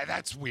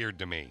 That's weird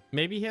to me.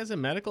 Maybe he has a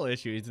medical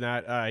issue. He's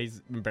not.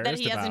 He's embarrassed That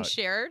he hasn't about.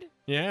 shared?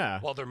 Yeah.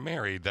 Well, they're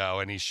married, though,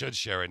 and he should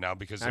share it now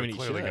because they're he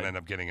clearly going should. to end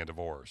up getting a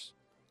divorce.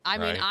 I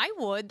mean, Right. I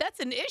would. That's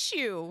an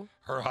issue.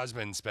 Her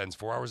husband spends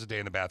 4 hours a day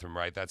in the bathroom,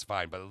 right? That's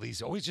fine. But at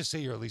least, always just say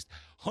you're at least,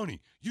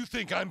 honey, you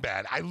think I'm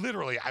bad. I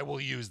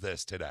will use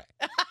this today.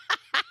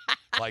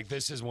 Like,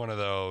 this is one of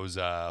those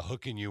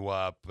hooking you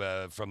up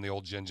from the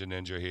old Ginger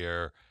Ninja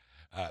here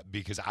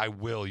because I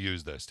will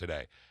use this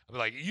today. I'll be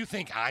like, you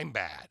think I'm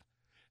bad.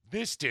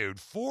 This dude,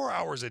 4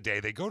 hours a day,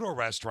 they go to a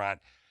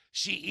restaurant,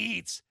 she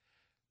eats,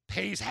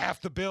 pays half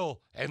the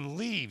bill, and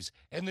leaves,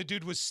 and the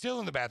dude was still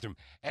in the bathroom.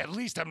 At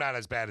least I'm not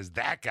as bad as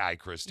that guy,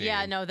 Christine.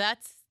 Yeah, no,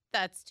 that's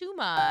too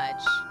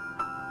much.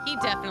 He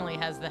definitely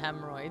has the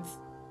hemorrhoids.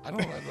 I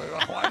don't know.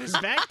 Why does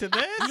back to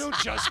this? You don't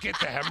just get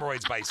the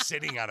hemorrhoids by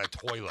sitting on a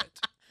toilet.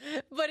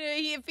 But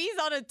if he's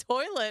on a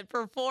toilet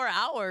for 4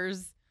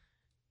 hours,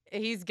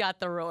 he's got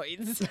the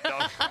roids.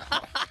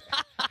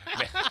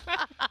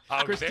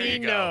 Oh, Christine there you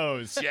go.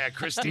 knows. Yeah,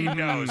 Christine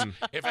knows.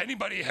 If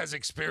anybody has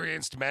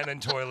experienced men in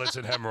toilets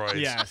and hemorrhoids,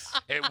 Yes.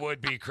 it would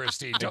be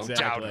Christine. Don't doubt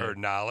Exactly. her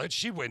knowledge.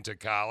 She went to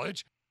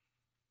college.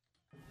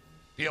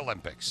 The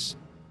Olympics.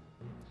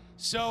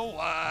 So,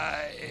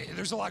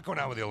 there's a lot going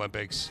on with the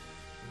Olympics.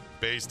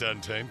 Based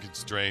on time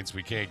constraints,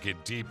 we can't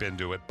get deep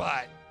into it,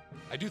 but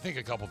I do think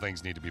a couple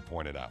things need to be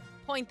pointed out.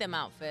 Point them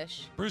out,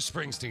 Fish. Bruce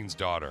Springsteen's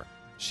daughter.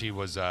 She's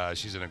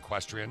an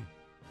equestrian.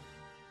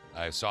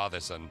 I saw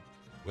this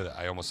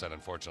I almost said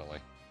unfortunately,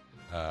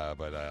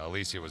 but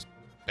Alicia was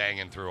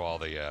banging through all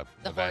the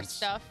events. horse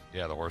stuff?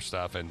 Yeah, the horse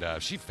stuff, and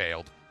she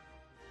failed.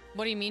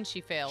 What do you mean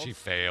she failed? She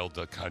failed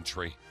the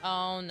country.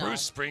 Oh, no.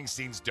 Bruce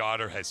Springsteen's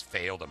daughter has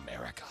failed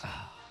America.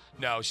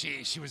 No,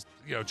 she was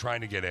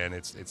trying to get in.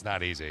 It's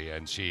not easy,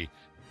 and she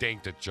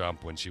dinked a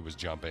jump when she was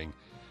jumping.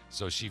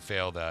 So she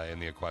failed in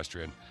the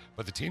equestrian.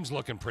 But the team's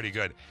looking pretty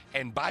good.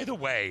 And by the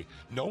way,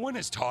 no one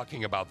is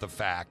talking about the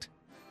fact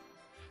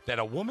that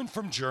a woman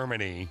from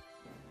Germany,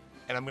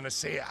 and I'm going to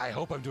say, I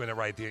hope I'm doing it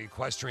right, the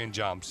equestrian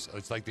jumps,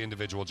 it's like the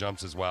individual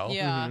jumps as well.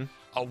 Yeah.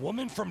 Mm-hmm. A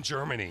woman from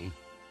Germany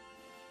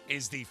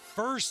is the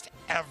first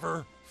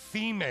ever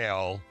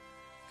female,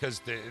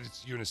 because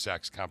it's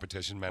unisex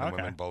competition, men and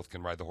Okay. women both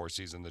can ride the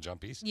horses and the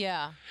jumpies,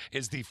 Yeah.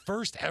 is the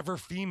first ever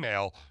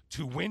female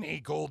to win a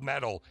gold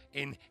medal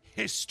in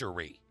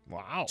history.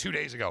 Wow. 2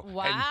 days ago.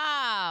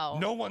 Wow.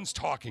 And no one's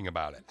talking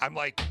about it. I'm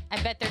like,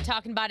 I bet they're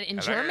talking about it in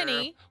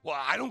Germany.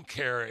 well, I don't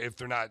care if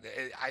they're not.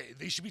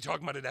 They should be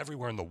talking about it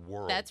everywhere in the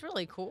world. That's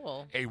really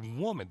cool. A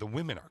woman, the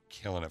women are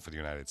killing it for the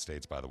United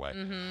States, by the way.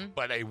 Mm-hmm.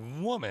 But a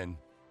woman,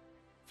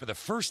 for the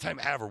first time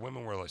ever,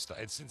 women were listed.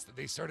 Since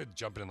they started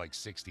jumping in like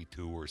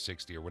 62 or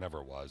 60 or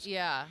whatever it was.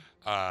 Yeah.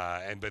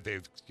 But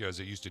they've,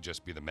 because it used to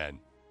just be the men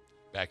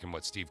back in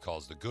what Steve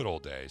calls the good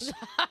old days.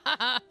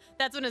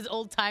 That's when his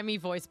old-timey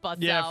voice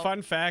busts Yeah, out.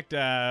 fun fact,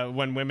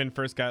 when women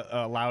first got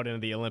allowed into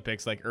the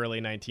Olympics, like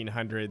early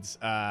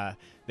 1900s,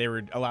 they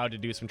were allowed to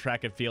do some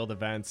track and field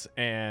events,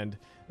 and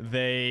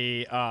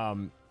they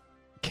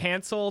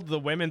canceled the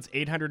women's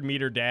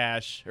 800-meter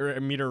dash or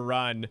meter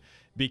run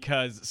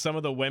because some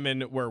of the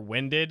women were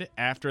winded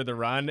after the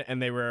run, and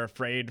they were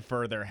afraid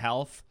for their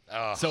health.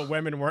 Ugh. So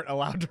women weren't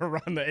allowed to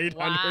run the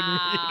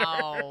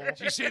 800 meter. Did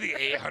you say the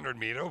 800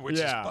 meter? Which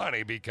Yeah. is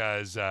funny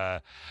because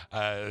a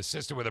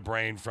sister with a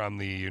brain from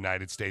the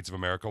United States of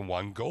America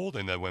won gold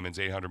in the women's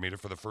 800 meter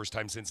for the first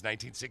time since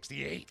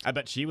 1968. I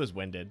bet she was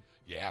winded.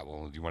 Yeah,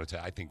 well, do you want to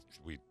tell? I think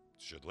we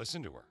should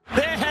listen to her.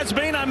 There has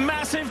been a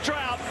massive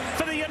drought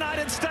for the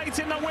United States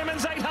in the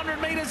women's 800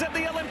 meters at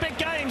the Olympic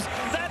Games.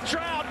 That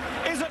drought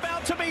is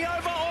about to be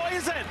over, or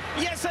is it?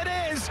 Yes, it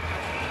is.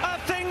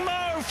 Athing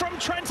Mu from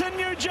Trenton,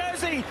 New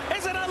Jersey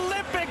is an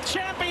Olympic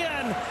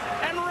champion.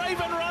 And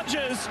Raven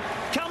Rogers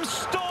comes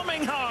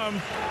storming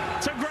home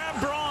to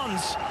grab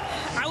bronze.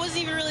 I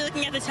wasn't even really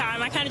looking at the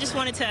time. I kind of just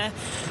wanted to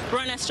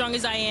run as strong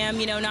as I am,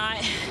 not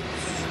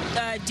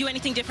do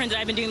anything different that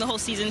I've been doing the whole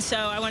season. So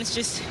I wanted to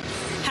just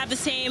have the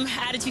same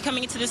attitude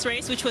coming into this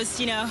race, which was,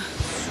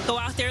 go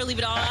out there, leave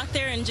it all out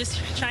there, and just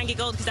try and get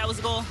gold, because that was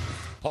the goal.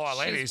 Poor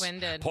lady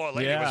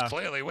Yeah. was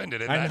clearly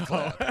winded in I that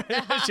know.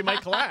 clip. She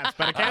might collapse.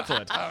 Better cancel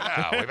it.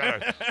 Oh no! We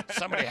better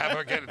somebody have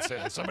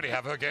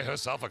her get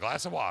herself a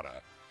glass of water.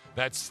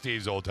 That's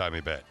Steve's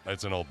old-timey bit.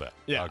 That's an old bit.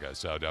 Yeah. Okay,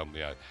 so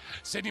yeah.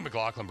 Sydney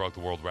McLaughlin broke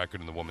the world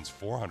record in the women's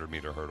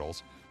 400-meter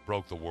hurdles.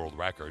 Broke the world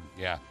record.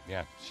 Yeah.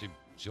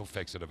 She'll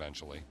fix it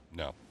eventually.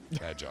 No,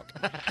 bad joke.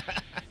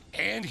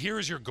 And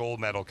here's your gold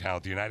medal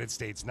count. The United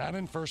States not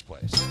in first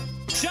place.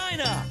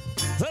 China,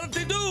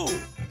 32.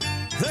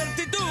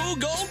 32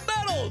 gold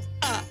medals.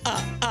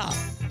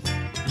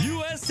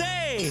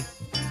 USA,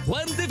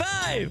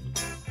 25.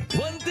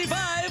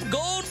 25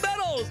 gold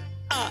medals.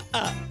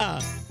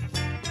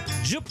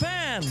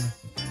 Japan,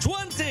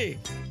 20.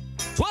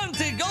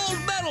 20 gold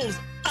medals.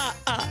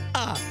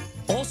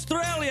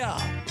 Australia,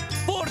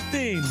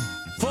 14.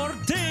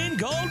 14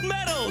 gold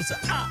medals.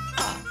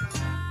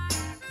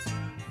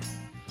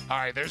 All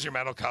right, there's your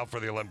medal count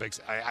for the Olympics.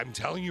 I'm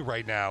telling you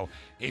right now,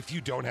 if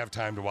you don't have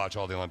time to watch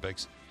all the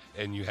Olympics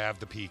and you have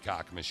the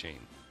Peacock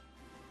machine,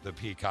 the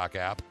Peacock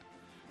app,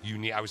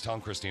 I was telling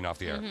Christine off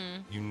the air,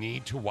 you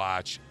need to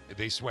watch,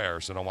 they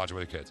swear, so don't watch it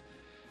with your kids,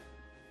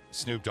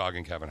 Snoop Dogg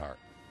and Kevin Hart.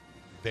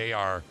 They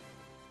are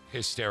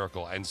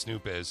hysterical, and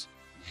Snoop is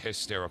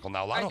hysterical.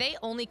 Now, Are they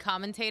only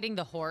commentating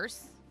the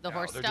horse? The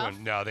horse stuff?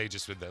 They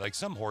just, like,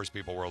 some horse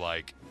people were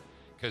like,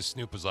 because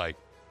Snoop was like,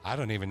 I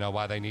don't even know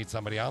why they need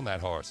somebody on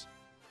that horse.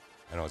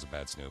 I know it's a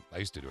bad Snoop. I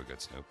used to do a good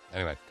Snoop.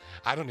 Anyway,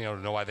 I don't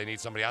even know why they need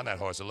somebody on that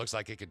horse. It looks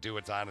like it could do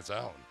it on its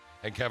own.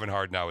 And Kevin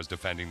Hart now is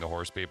defending the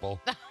horse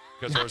people.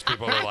 Because horse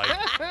people are like,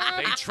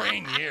 they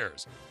train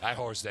years. That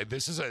horse,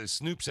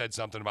 Snoop said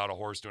something about a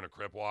horse doing a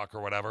crip walk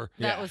or whatever.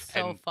 That was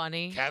so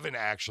funny. Kevin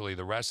actually,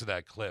 the rest of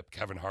that clip,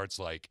 Kevin Hart's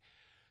like,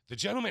 the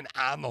gentleman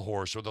on the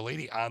horse or the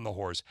lady on the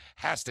horse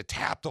has to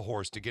tap the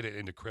horse to get it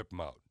into crip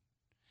mode.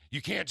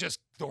 You can't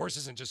the horse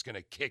isn't just going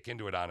to kick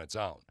into it on its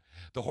own.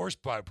 The horse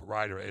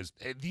rider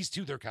these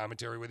two, their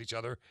commentary with each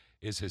other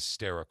is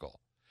hysterical.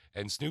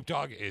 And Snoop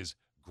Dogg is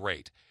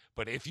great.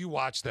 But if you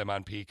watch them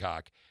on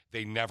Peacock,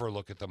 they never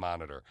look at the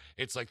monitor.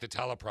 It's like the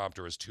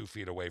teleprompter is 2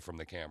 feet away from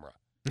the camera.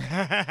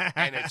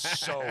 And it's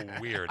so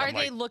weird. Are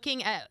they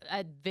looking at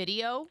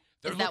video?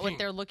 Is that what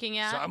they're looking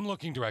at? So I'm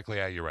looking directly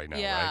at you right now,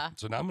 Yeah. right?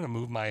 So now I'm going to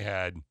move my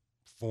head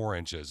 4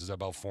 inches. Is that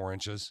about 4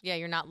 inches? Yeah,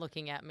 you're not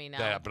looking at me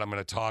now. But I'm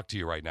going to talk to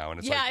you right now, and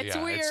it's it's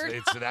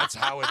weird. That's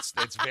how it's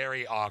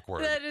very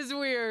awkward. That is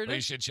weird. But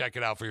you should check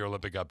it out for your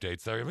Olympic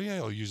updates.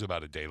 It'll use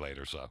about a day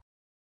later. So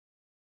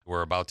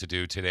we're about to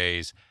do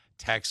today's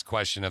text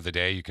question of the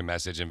day. You can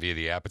message him via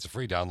the app. It's a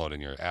free download in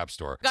your app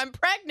store. I'm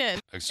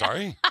pregnant.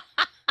 Sorry?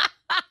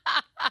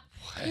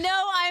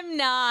 No, I'm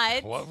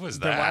not. What was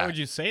Then that? why would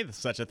you say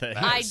such a thing?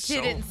 I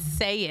didn't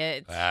say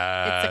it. It's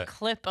a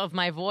clip of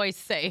my voice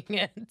saying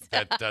it.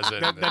 That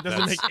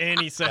doesn't make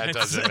any sense.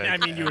 I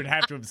mean, you would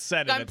have to have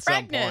said it I'm at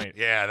pregnant. some point.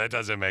 Yeah, that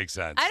doesn't make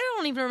sense. I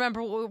don't even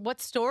remember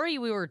what story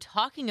we were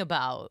talking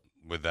about.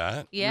 With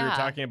that? Yeah. We were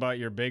talking about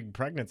your big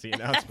pregnancy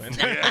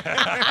announcement. All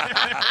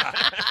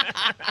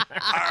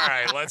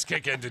right, let's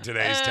kick into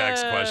today's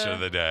text question of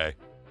the day.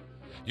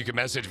 You can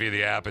message via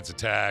the app. It's a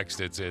text.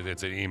 It's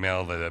an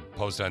email that I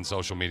post on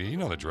social media. You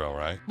know the drill,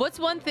 right? What's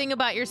one thing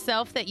about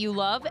yourself that you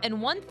love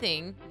and one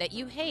thing that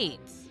you hate?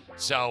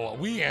 So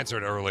we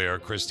answered earlier,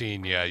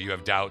 Christine, yeah, you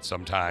have doubt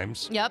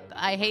sometimes. Yep,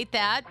 I hate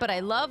that, but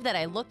I love that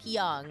I look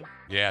young.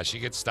 Yeah, she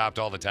gets stopped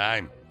all the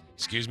time.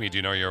 Excuse me, do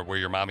you know where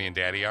your mommy and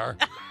daddy are?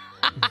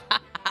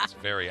 It's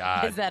very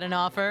odd. Is that an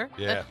offer?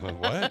 Yeah,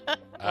 what?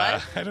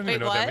 I don't even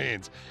know what that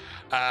means.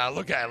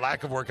 Look,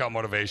 lack of workout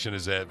motivation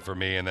is it for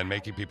me, and then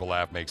making people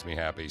laugh makes me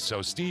happy.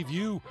 So, Steve,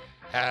 you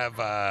have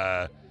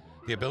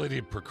the ability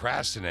to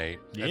procrastinate.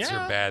 That's your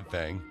bad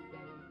thing.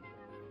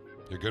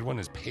 Your good one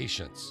is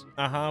patience.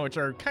 Which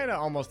are kind of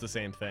almost the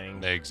same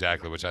thing.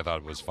 Exactly, which I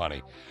thought was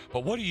funny.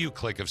 But what do you,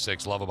 Click of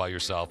Six, love about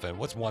yourself, and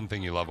what's one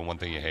thing you love and one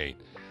thing you hate?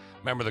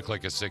 Remember, the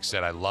Click of Six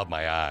said, I love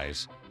my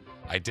eyes.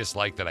 I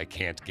dislike that I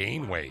can't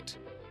gain weight.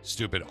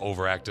 Stupid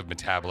overactive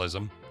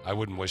metabolism. I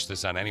wouldn't wish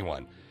this on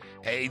anyone.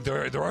 Hey,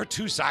 there are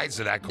two sides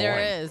to that coin.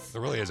 There is.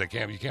 There really is. You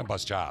can't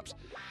bust chops.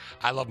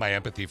 I love my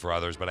empathy for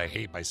others, but I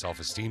hate my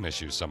self-esteem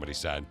issues, somebody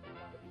said.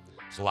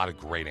 There's a lot of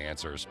great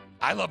answers.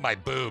 I love my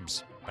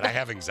boobs, but I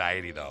have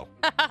anxiety, though.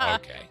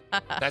 Okay.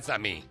 That's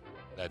not me.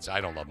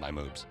 I don't love my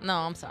boobs. No,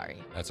 I'm sorry.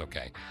 That's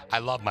okay. I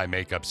love my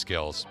makeup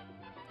skills.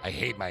 I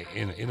hate my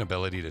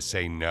inability to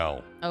say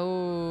no.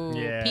 Oh,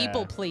 Yeah.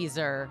 people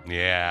pleaser.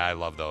 Yeah, I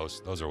love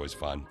those. Those are always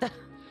fun.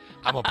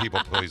 I'm a people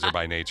pleaser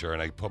by nature,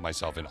 and I put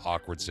myself in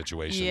awkward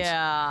situations.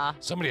 Yeah.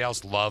 Somebody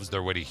else loves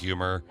their witty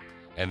humor,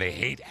 and they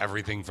hate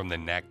everything from the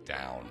neck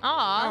down.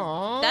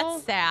 Aw,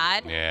 that's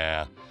sad.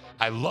 Yeah.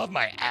 I love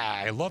my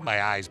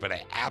eyes, but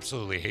I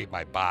absolutely hate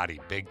my body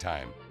big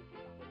time.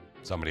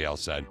 Somebody else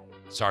said.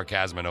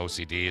 Sarcasm and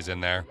OCD is in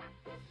there.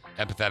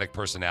 Empathetic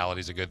personality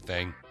is a good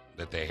thing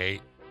that they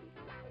hate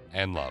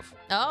and love.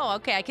 Oh,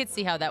 okay. I could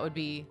see how that would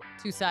be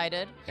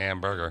two-sided.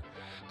 Hamburger.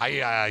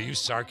 I use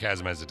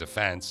sarcasm as a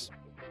defense.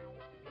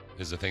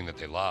 Is the thing that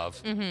they love.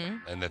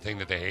 Mm-hmm. And the thing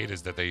that they hate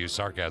is that they use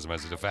sarcasm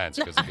as a defense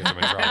because it gets them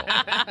in trouble.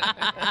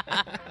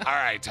 All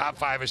right, top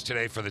 5-ish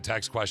today for the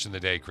text question of the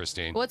day,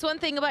 Christine. What's one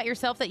thing about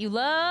yourself that you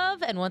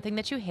love and one thing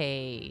that you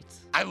hate?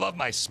 I love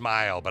my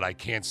smile, but I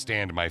can't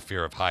stand my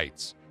fear of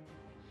heights.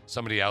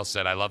 Somebody else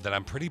said, I love that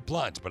I'm pretty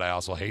blunt, but I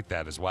also hate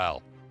that as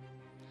well.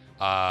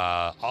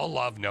 All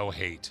love, no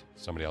hate.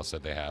 Somebody else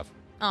said they have.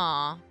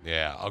 Aw.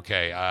 Yeah,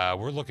 okay.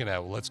 We're looking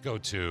at, let's go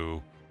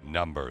to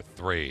number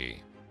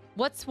 3.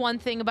 What's one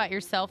thing about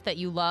yourself that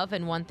you love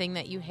and one thing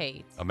that you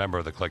hate? A member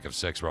of the Click of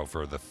Six wrote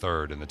for the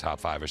 3rd in the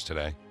top 5-ish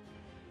today.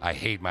 I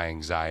hate my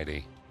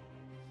anxiety,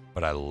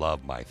 but I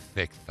love my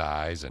thick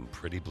thighs and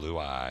pretty blue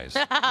eyes.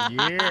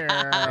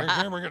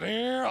 Yeah.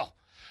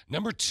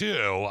 Number 2,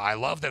 I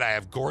love that I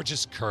have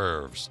gorgeous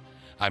curves.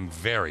 I'm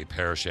very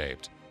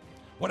pear-shaped.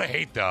 What I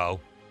hate,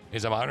 though,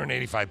 is I'm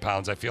 185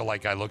 pounds. I feel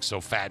like I look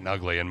so fat and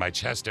ugly, and my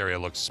chest area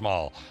looks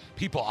small.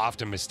 People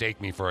often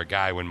mistake me for a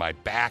guy when my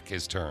back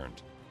is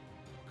turned.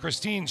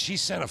 Christine, she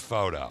sent a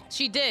photo.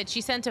 She did.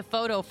 She sent a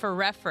photo for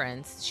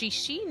reference.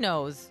 She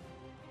knows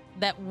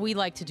that we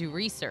like to do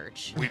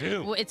research. We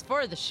do. Well, it's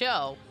for the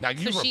show. Now,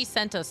 she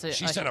sent us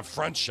She sent a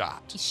front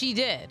shot. She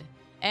did.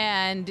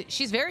 And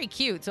she's very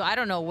cute, so I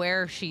don't know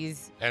where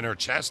she's... And her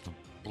chest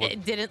looked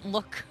It didn't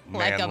look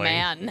like a manly.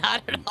 man.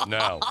 Not at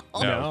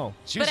all. No.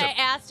 She was But I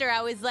asked her,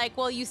 I was like,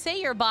 well, you say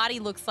your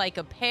body looks like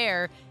a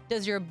pear.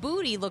 Does your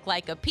booty look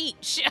like a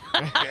peach?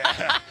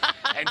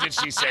 And did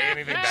she say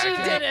anything back? She to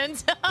her?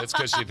 didn't. That's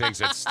because she thinks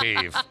it's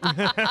Steve.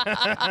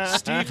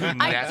 Steve, who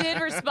I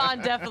did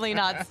respond, definitely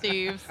not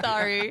Steve.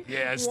 Sorry.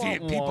 Yeah,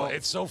 Steve, people,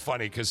 it's so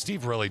funny because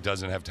Steve really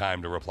doesn't have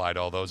time to reply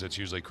to all those. It's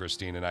usually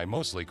Christine and I,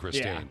 mostly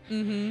Christine. Yeah.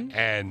 Mm-hmm.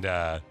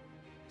 And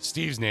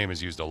Steve's name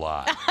is used a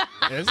lot.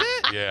 Is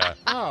it? Yeah.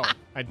 Oh,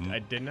 I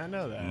did not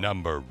know that.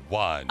 Number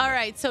one. All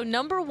right, so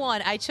number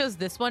one, I chose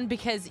this one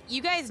because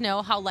you guys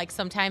know how like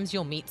sometimes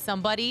you'll meet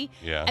somebody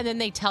Yeah. and then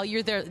they tell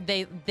you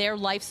their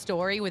life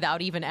story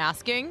without even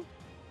asking.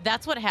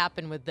 That's what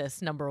happened with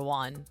this number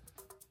one.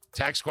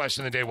 Text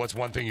question of the day. What's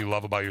one thing you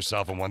love about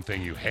yourself and one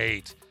thing you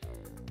hate?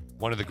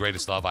 One of the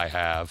greatest love I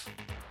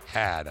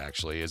had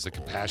actually, is the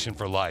compassion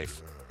for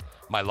life.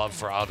 My love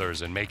for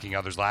others and making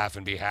others laugh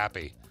and be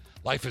happy.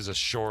 Life is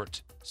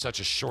such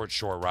a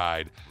short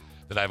ride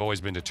that I've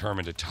always been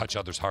determined to touch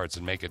others' hearts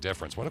and make a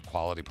difference. What a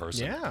quality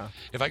person. Yeah.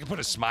 If I could put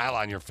a smile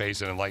on your face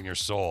and enlighten your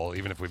soul,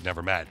 even if we've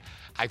never met,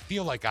 I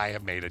feel like I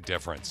have made a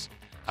difference.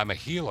 I'm a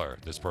healer,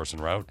 this person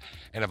wrote,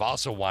 and I've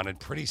also wanted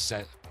pretty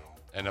sensual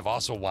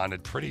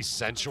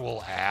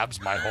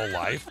abs my whole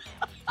life.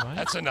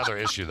 That's another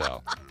issue,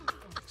 though.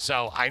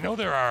 So I know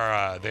they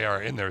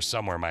are in there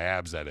somewhere, my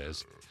abs, that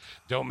is.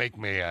 Don't make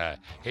me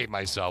hate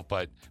myself,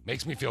 but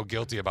makes me feel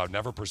guilty about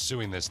never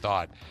pursuing this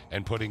thought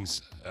and putting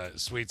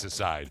sweets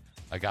aside.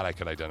 I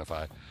could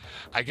identify.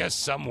 I guess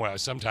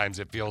sometimes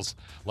it feels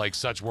like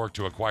such work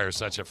to acquire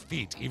such a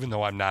feat, even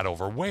though I'm not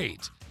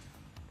overweight.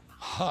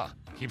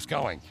 Keeps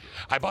going.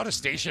 I bought a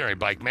stationary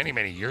bike many,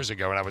 many years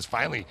ago, and I was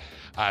finally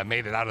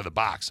made it out of the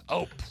box.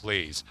 Oh,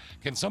 please.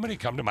 Can somebody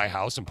come to my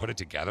house and put it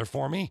together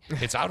for me?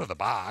 It's out of the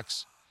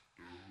box.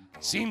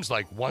 Seems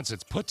like once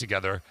it's put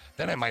together,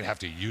 then I might have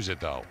to use it,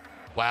 though.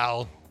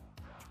 Well,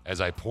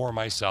 as I pour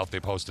myself, they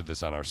posted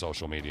this on our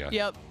social media.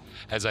 Yep.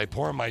 As I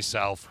pour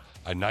myself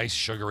a nice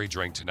sugary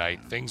drink tonight,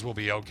 things will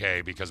be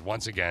okay because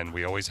once again,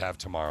 we always have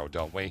tomorrow,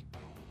 don't we?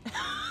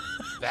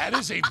 That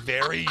is a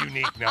very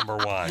unique number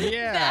one.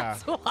 Yeah.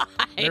 That's why.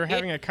 They're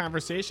having a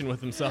conversation with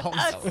themselves.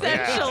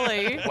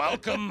 Essentially. Yeah.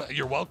 Welcome.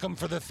 You're welcome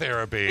for the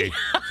therapy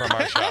from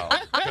our show.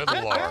 Good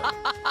Lord.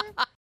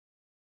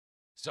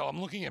 So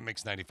I'm looking at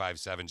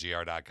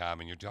mix957gr.com,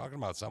 and you're talking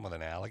about someone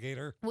with an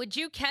alligator? Would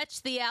you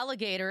catch the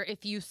alligator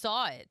if you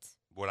saw it?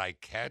 Would I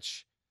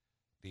catch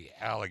the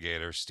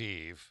alligator,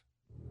 Steve?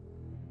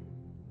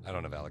 I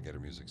don't have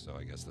alligator music, so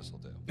I guess this will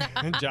do.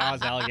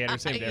 Jaws, alligator,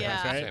 same difference,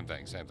 Yeah.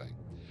 right? Same thing.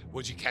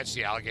 Would you catch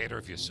the alligator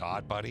if you saw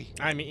it, buddy?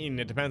 I mean,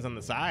 it depends on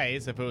the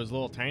size. If it was a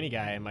little tiny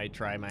guy, I might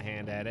try my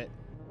hand at it,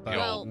 but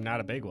Well- not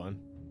a big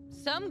one.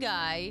 Some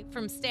guy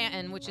from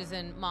Stanton, which is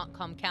in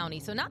Montcalm County,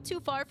 so not too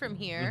far from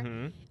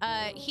here,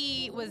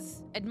 he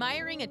was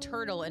admiring a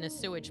turtle in a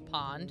sewage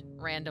pond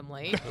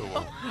randomly.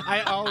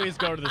 I always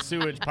go to the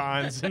sewage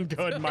ponds and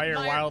go admire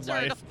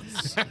wildlife.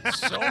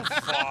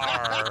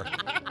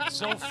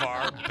 So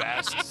far,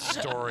 best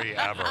story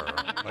ever.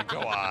 But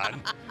go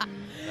on.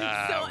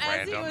 So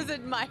as he Random. was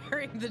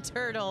admiring the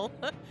turtle,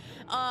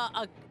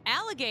 a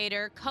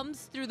alligator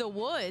comes through the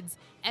woods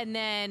and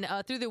then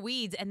through the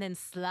weeds and then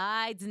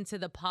slides into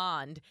the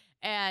pond.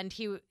 And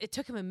it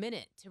took him a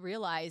minute to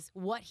realize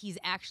what he's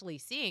actually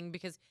seeing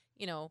because,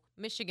 you know,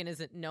 Michigan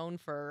isn't known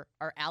for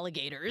our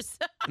alligators.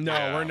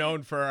 No, we're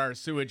known for our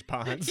sewage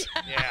ponds.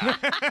 Yeah.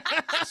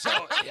 So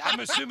I'm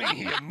assuming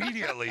he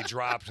immediately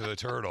dropped the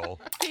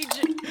turtle.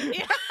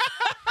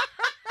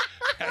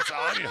 That's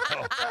audio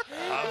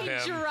of He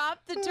him.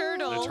 dropped the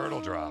turtle. The turtle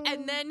drop.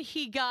 And then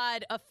he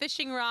got a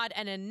fishing rod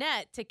and a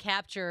net to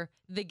capture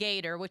the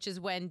gator, which is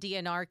when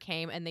DNR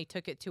came and they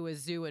took it to a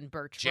zoo in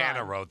Birch Jana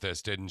Run. wrote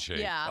this, didn't she?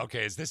 Yeah.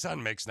 Okay, is this on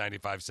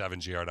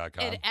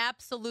mix957gr.com? It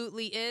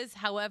absolutely is.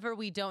 However,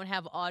 we don't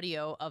have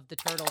audio of the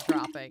turtle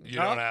dropping. You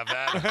don't have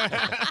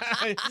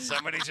that?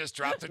 Somebody just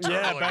dropped the turtle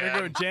Yeah, better again.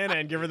 go Jana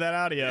and give her that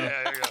audio.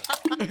 Yeah, there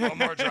you go. One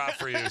more drop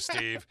for you,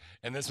 Steve.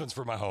 And this one's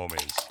for my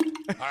homies.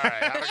 All right,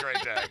 have a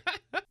great day.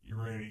 You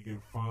ready to get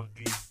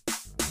funky?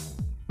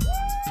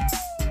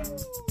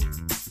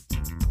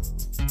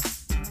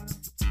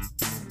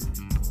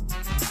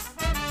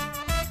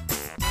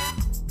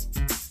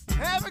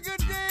 Have a good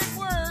day at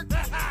work.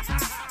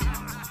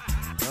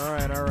 All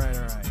right.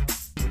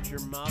 Put your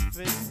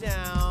muffin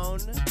down,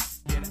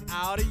 get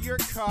out of your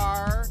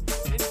car,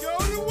 and go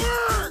to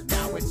work.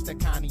 Now it's the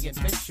Connie and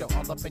Fish show,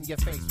 all up in your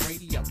face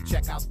radio.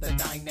 Check out the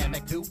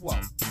dynamic duo.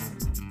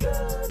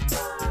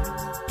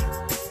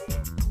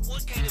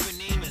 What kind of a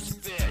name is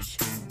Fish?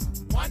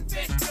 One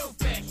fish, two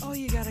fish. Oh,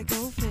 you gotta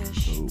go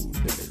fish.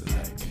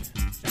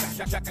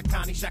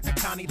 Shaka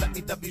Connie, let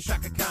me love you,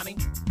 Shaka Connie.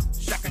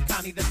 Shaka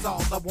Connie, that's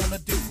all I wanna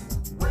do.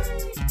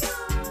 Wake up.